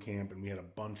Argo camp, and we had a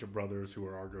bunch of brothers who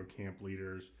were Argo camp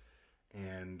leaders,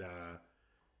 and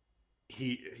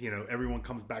everyone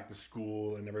comes back to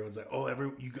school, and everyone's like, oh,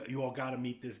 you all got to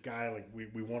meet this guy, like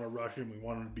we want to rush him, we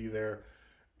want him to be there,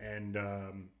 and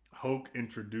Hoke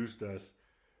introduced us,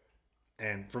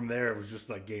 and from there it was just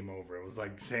like game over. It was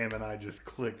like Sam and I just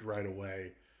clicked right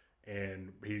away,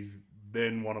 and he's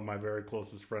been one of my very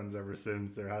closest friends ever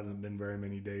since. There hasn't been very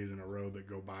many days in a row that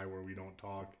go by where we don't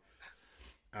talk.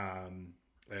 And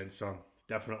so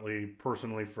definitely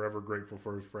personally forever grateful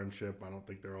for his friendship. I don't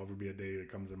think there'll ever be a day that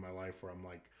comes in my life where I'm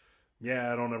like,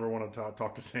 yeah, I don't ever want to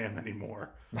talk to Sam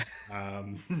anymore.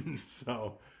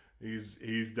 So he's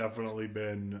definitely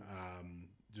been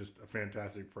just a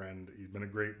fantastic friend. He's been a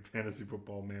great fantasy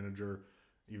football manager,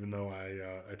 even though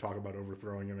I talk about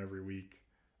overthrowing him every week.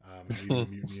 Leading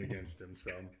mutiny against him.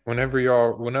 So whenever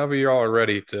y'all are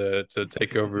ready to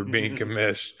take over being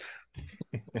Commish,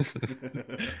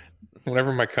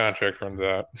 whenever my contract runs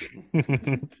out.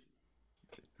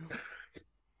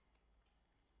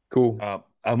 Cool.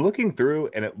 I'm looking through,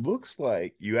 and it looks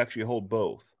like you actually hold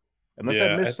both. Unless I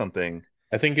Yeah, missed something,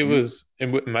 I think it you was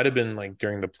it might have been like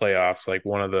during the playoffs, like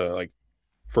one of the like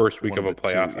first week one of of a the two.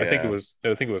 playoff. Yeah. I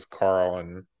think it was Carl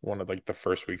in one of like the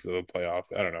first weeks of the playoff.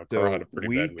 I don't know. Carl had So a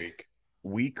pretty bad week.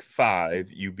 week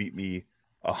 5, you beat me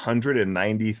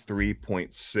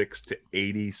 193.6 to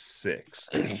 86.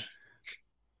 And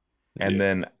Yeah.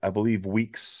 then I believe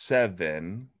week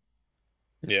 7,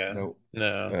 Yeah. no,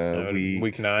 No. week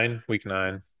Week nine. week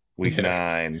Yeah.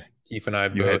 9, Keith and I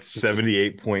you had both just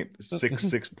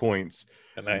 78.66 points,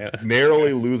 and I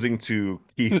narrowly losing to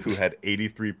Keith, who had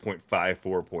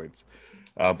 83.54 points.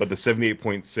 But the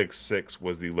 78.66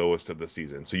 was the lowest of the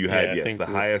season. So you had, yeah, I yes, think the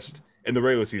highest in the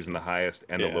regular season, the highest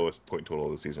and the yeah. lowest point total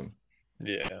of the season.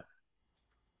 Yeah.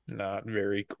 Not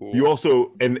very You cool.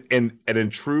 also, and in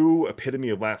true epitome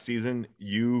of last season,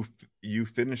 you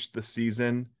finished the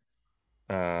season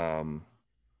 4-8,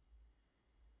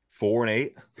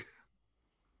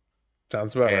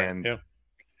 Sounds about right.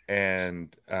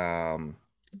 and Yeah.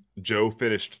 Joe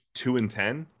finished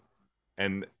 2-10,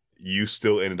 and you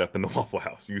still ended up in the Waffle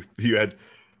House. You had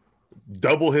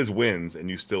double his wins, and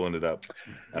you still ended up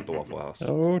at the Waffle House.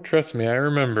 Oh, trust me, I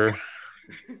remember.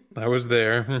 I was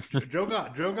there. Joe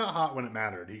got hot when it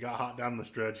mattered. He got hot down the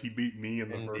stretch. He beat me in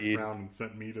the first Indeed. round and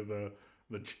sent me to the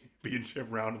championship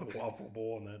round of the Waffle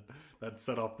Bowl, and that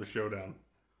set off the showdown.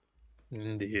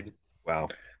 Indeed. Wow.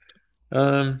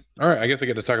 All right, I guess I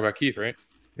get to talk about Keith, right?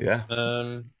 Yeah.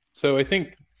 So I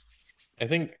think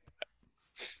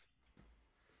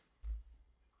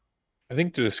to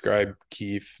describe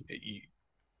Keith, you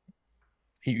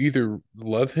either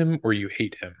love him or you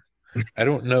hate him. I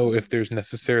don't know if there's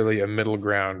necessarily a middle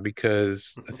ground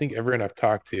because I think everyone I've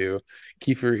talked to,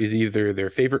 Kiefer is either their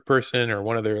favorite person or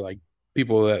one of their like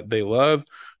people that they love,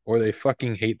 or they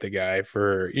fucking hate the guy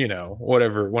for,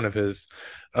 whatever one of his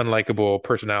unlikable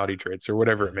personality traits or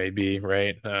whatever it may be,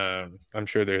 right? I'm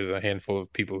sure there's a handful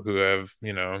of people who have,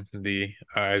 the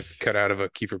eyes cut out of a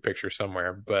Kiefer picture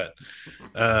somewhere, but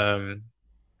um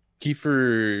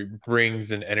Kiefer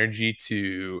brings an energy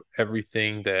to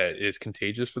everything that is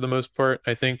contagious for the most part,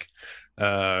 I think.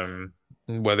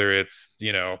 Whether it's,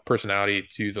 personality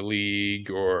to the league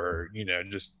or,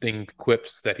 just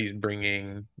quips that he's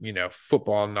bringing,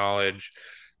 football knowledge,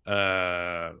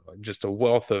 just a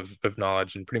wealth of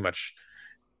knowledge in pretty much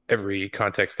every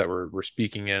context that we're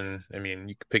speaking in. I mean,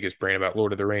 you could pick his brain about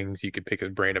Lord of the Rings, you could pick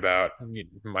his brain about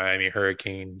Miami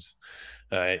Hurricanes,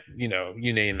 you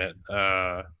name it.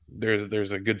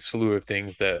 There's a good slew of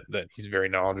things that he's very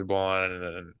knowledgeable on,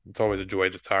 and it's always a joy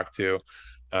to talk to.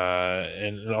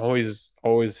 And always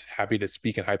happy to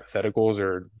speak in hypotheticals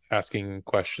or asking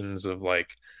questions of like,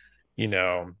 you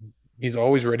know, he's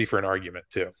always ready for an argument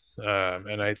too.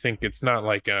 And I think it's not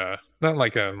like a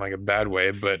bad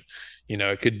way, but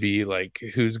it could be like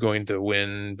who's going to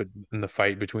win but in the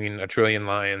fight between a trillion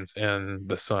lions and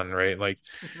the sun, right? Like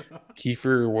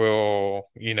Kiefer will,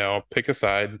 pick a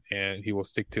side and he will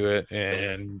stick to it,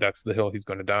 and that's the hill he's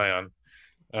going to die on.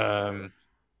 Um,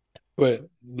 but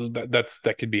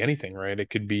that could be anything, right?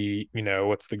 It could be,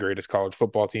 what's the greatest college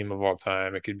football team of all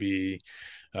time? It could be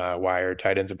why are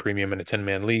tight ends a premium in a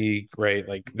 10-man league, right?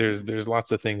 Like there's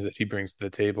lots of things that he brings to the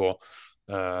table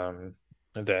that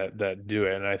do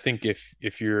it. And I think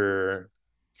if you're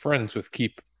friends with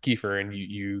Kiefer and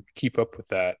you keep up with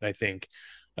that, I think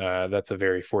that's a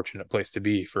very fortunate place to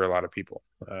be for a lot of people.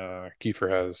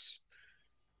 Kiefer has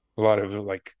a lot of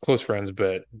like close friends,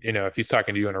 but if he's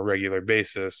talking to you on a regular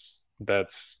basis,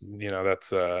 that's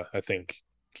I think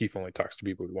Keith only talks to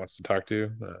people he wants to talk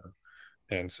to.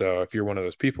 And so if you're one of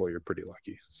those people, you're pretty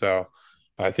lucky. So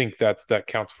I think that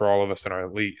counts for all of us in our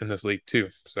league, in this league too.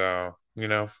 So,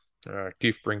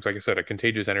 Keith brings, like I said, a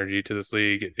contagious energy to this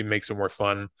league. It makes it more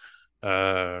fun.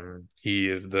 He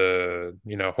is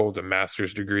holds a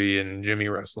master's degree in Jimmy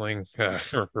wrestling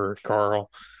for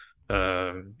Carl.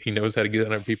 He knows how to get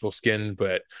under people's skin,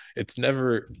 but it's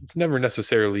never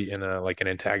necessarily in a like an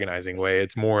antagonizing way.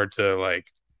 It's more to like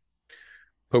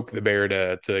poke the bear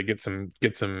to get some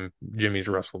jimmies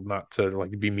rustled, not to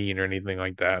like be mean or anything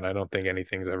like that. And I don't think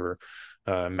anything's ever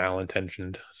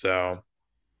malintentioned. So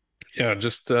yeah,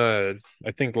 just I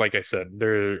think like I said,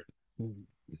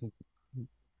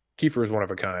 Kiefer is one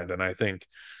of a kind, and I think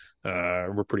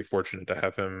we're pretty fortunate to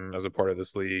have him as a part of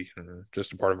this league and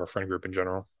just a part of our friend group in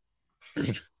general.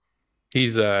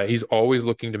 He's always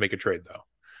looking to make a trade though,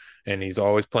 and he's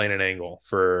always playing an angle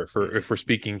for if we're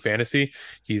speaking fantasy,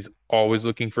 he's always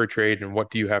looking for a trade and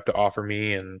what do you have to offer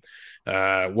me, and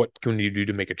what can you do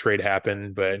to make a trade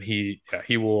happen. But he's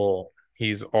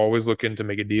always looking to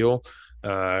make a deal,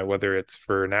 whether it's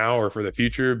for now or for the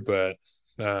future. But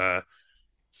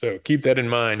So keep that in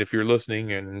mind if you're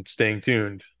listening and staying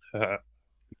tuned.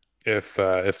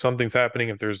 If something's happening,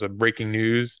 if there's a breaking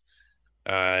news,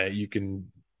 you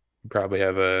can probably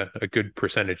have a good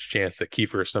percentage chance that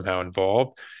Kiefer is somehow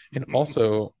involved. And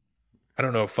also, I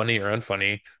don't know, funny or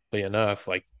unfunnily enough,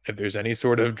 like if there's any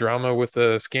sort of drama with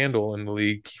a scandal in the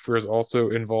league, Kiefer is also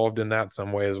involved in that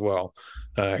some way as well.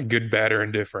 Good, bad, or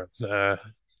indifferent. The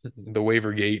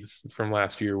waiver gate from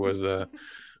last year was a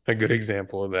good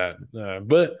example of that.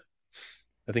 But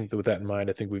I think that with that in mind,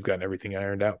 I think we've gotten everything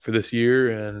ironed out for this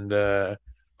year, and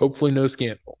hopefully no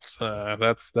scandals.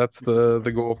 That's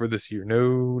the goal for this year.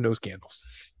 No scandals.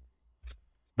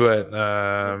 But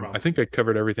I think I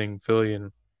covered everything, Philly,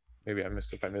 and maybe I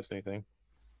missed if I missed anything.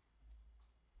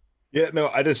 Yeah, no,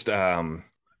 I just to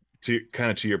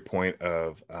your point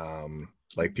of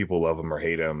like people love him or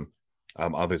hate him.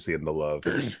 Obviously in the love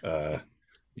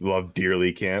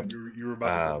dearly camp. You were about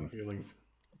to hurt my feelings.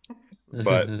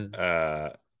 But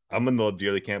I'm in the love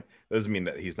dearly camp. That doesn't mean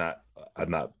that I've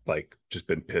not like just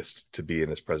been pissed to be in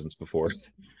his presence before.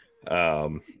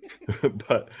 um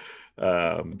but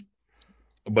um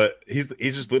but he's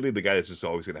just literally the guy that's just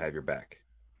always gonna have your back.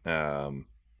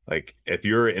 Like if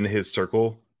you're in his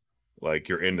circle, like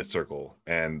you're in the circle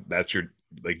and that's your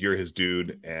like you're his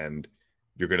dude and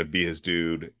you're gonna be his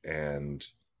dude and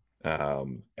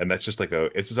that's just like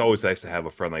it's just always nice to have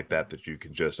a friend like that you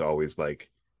can just always like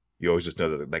you always just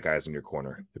know that guy's in your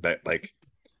corner. That like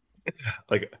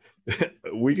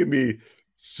we can be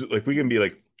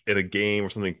like in a game or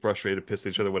something frustrated, pissed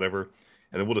at each other, whatever,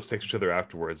 and then we'll just text each other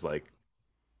afterwards like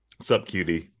sup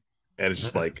cutie, and it's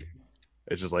just like,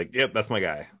 yep, that's my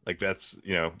guy. Like that's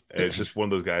it's just one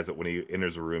of those guys that when he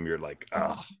enters a room, you're like,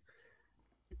 oh,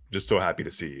 just so happy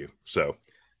to see you. So,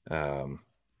 I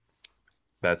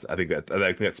think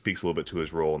that speaks a little bit to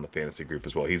his role in the fantasy group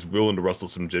as well. He's willing to rustle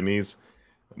some jimmies,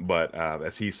 but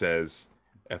as he says,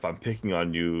 if I'm picking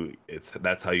on you,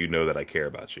 that's how you know that I care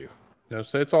about you.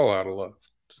 So it's all out of love.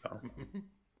 So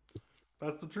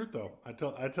that's the truth, though. I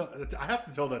have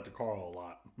to tell that to Carl a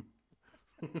lot.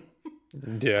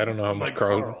 Yeah, I don't know how much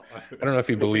Carl. I don't know if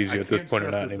he believes you at this point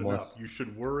or not anymore. Enough. You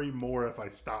should worry more if I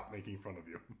stop making fun of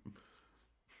you.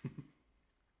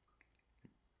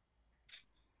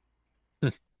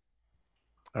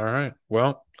 All right.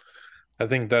 Well, I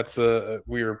think that's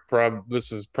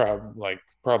this is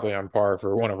probably on par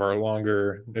for one of our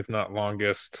longer, if not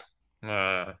longest,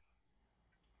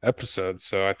 episodes.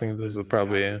 So I think this is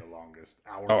probably the longest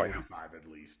hour 45 at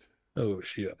least. Oh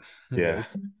shit! Yeah,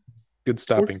 good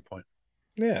stopping point.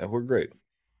 Yeah, we're great.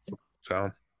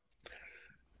 So,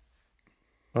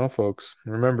 well, folks,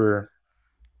 remember,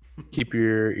 keep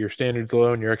your standards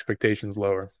low and your expectations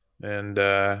lower,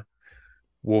 and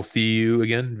we'll see you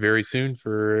again very soon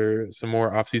for some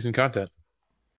more off-season content.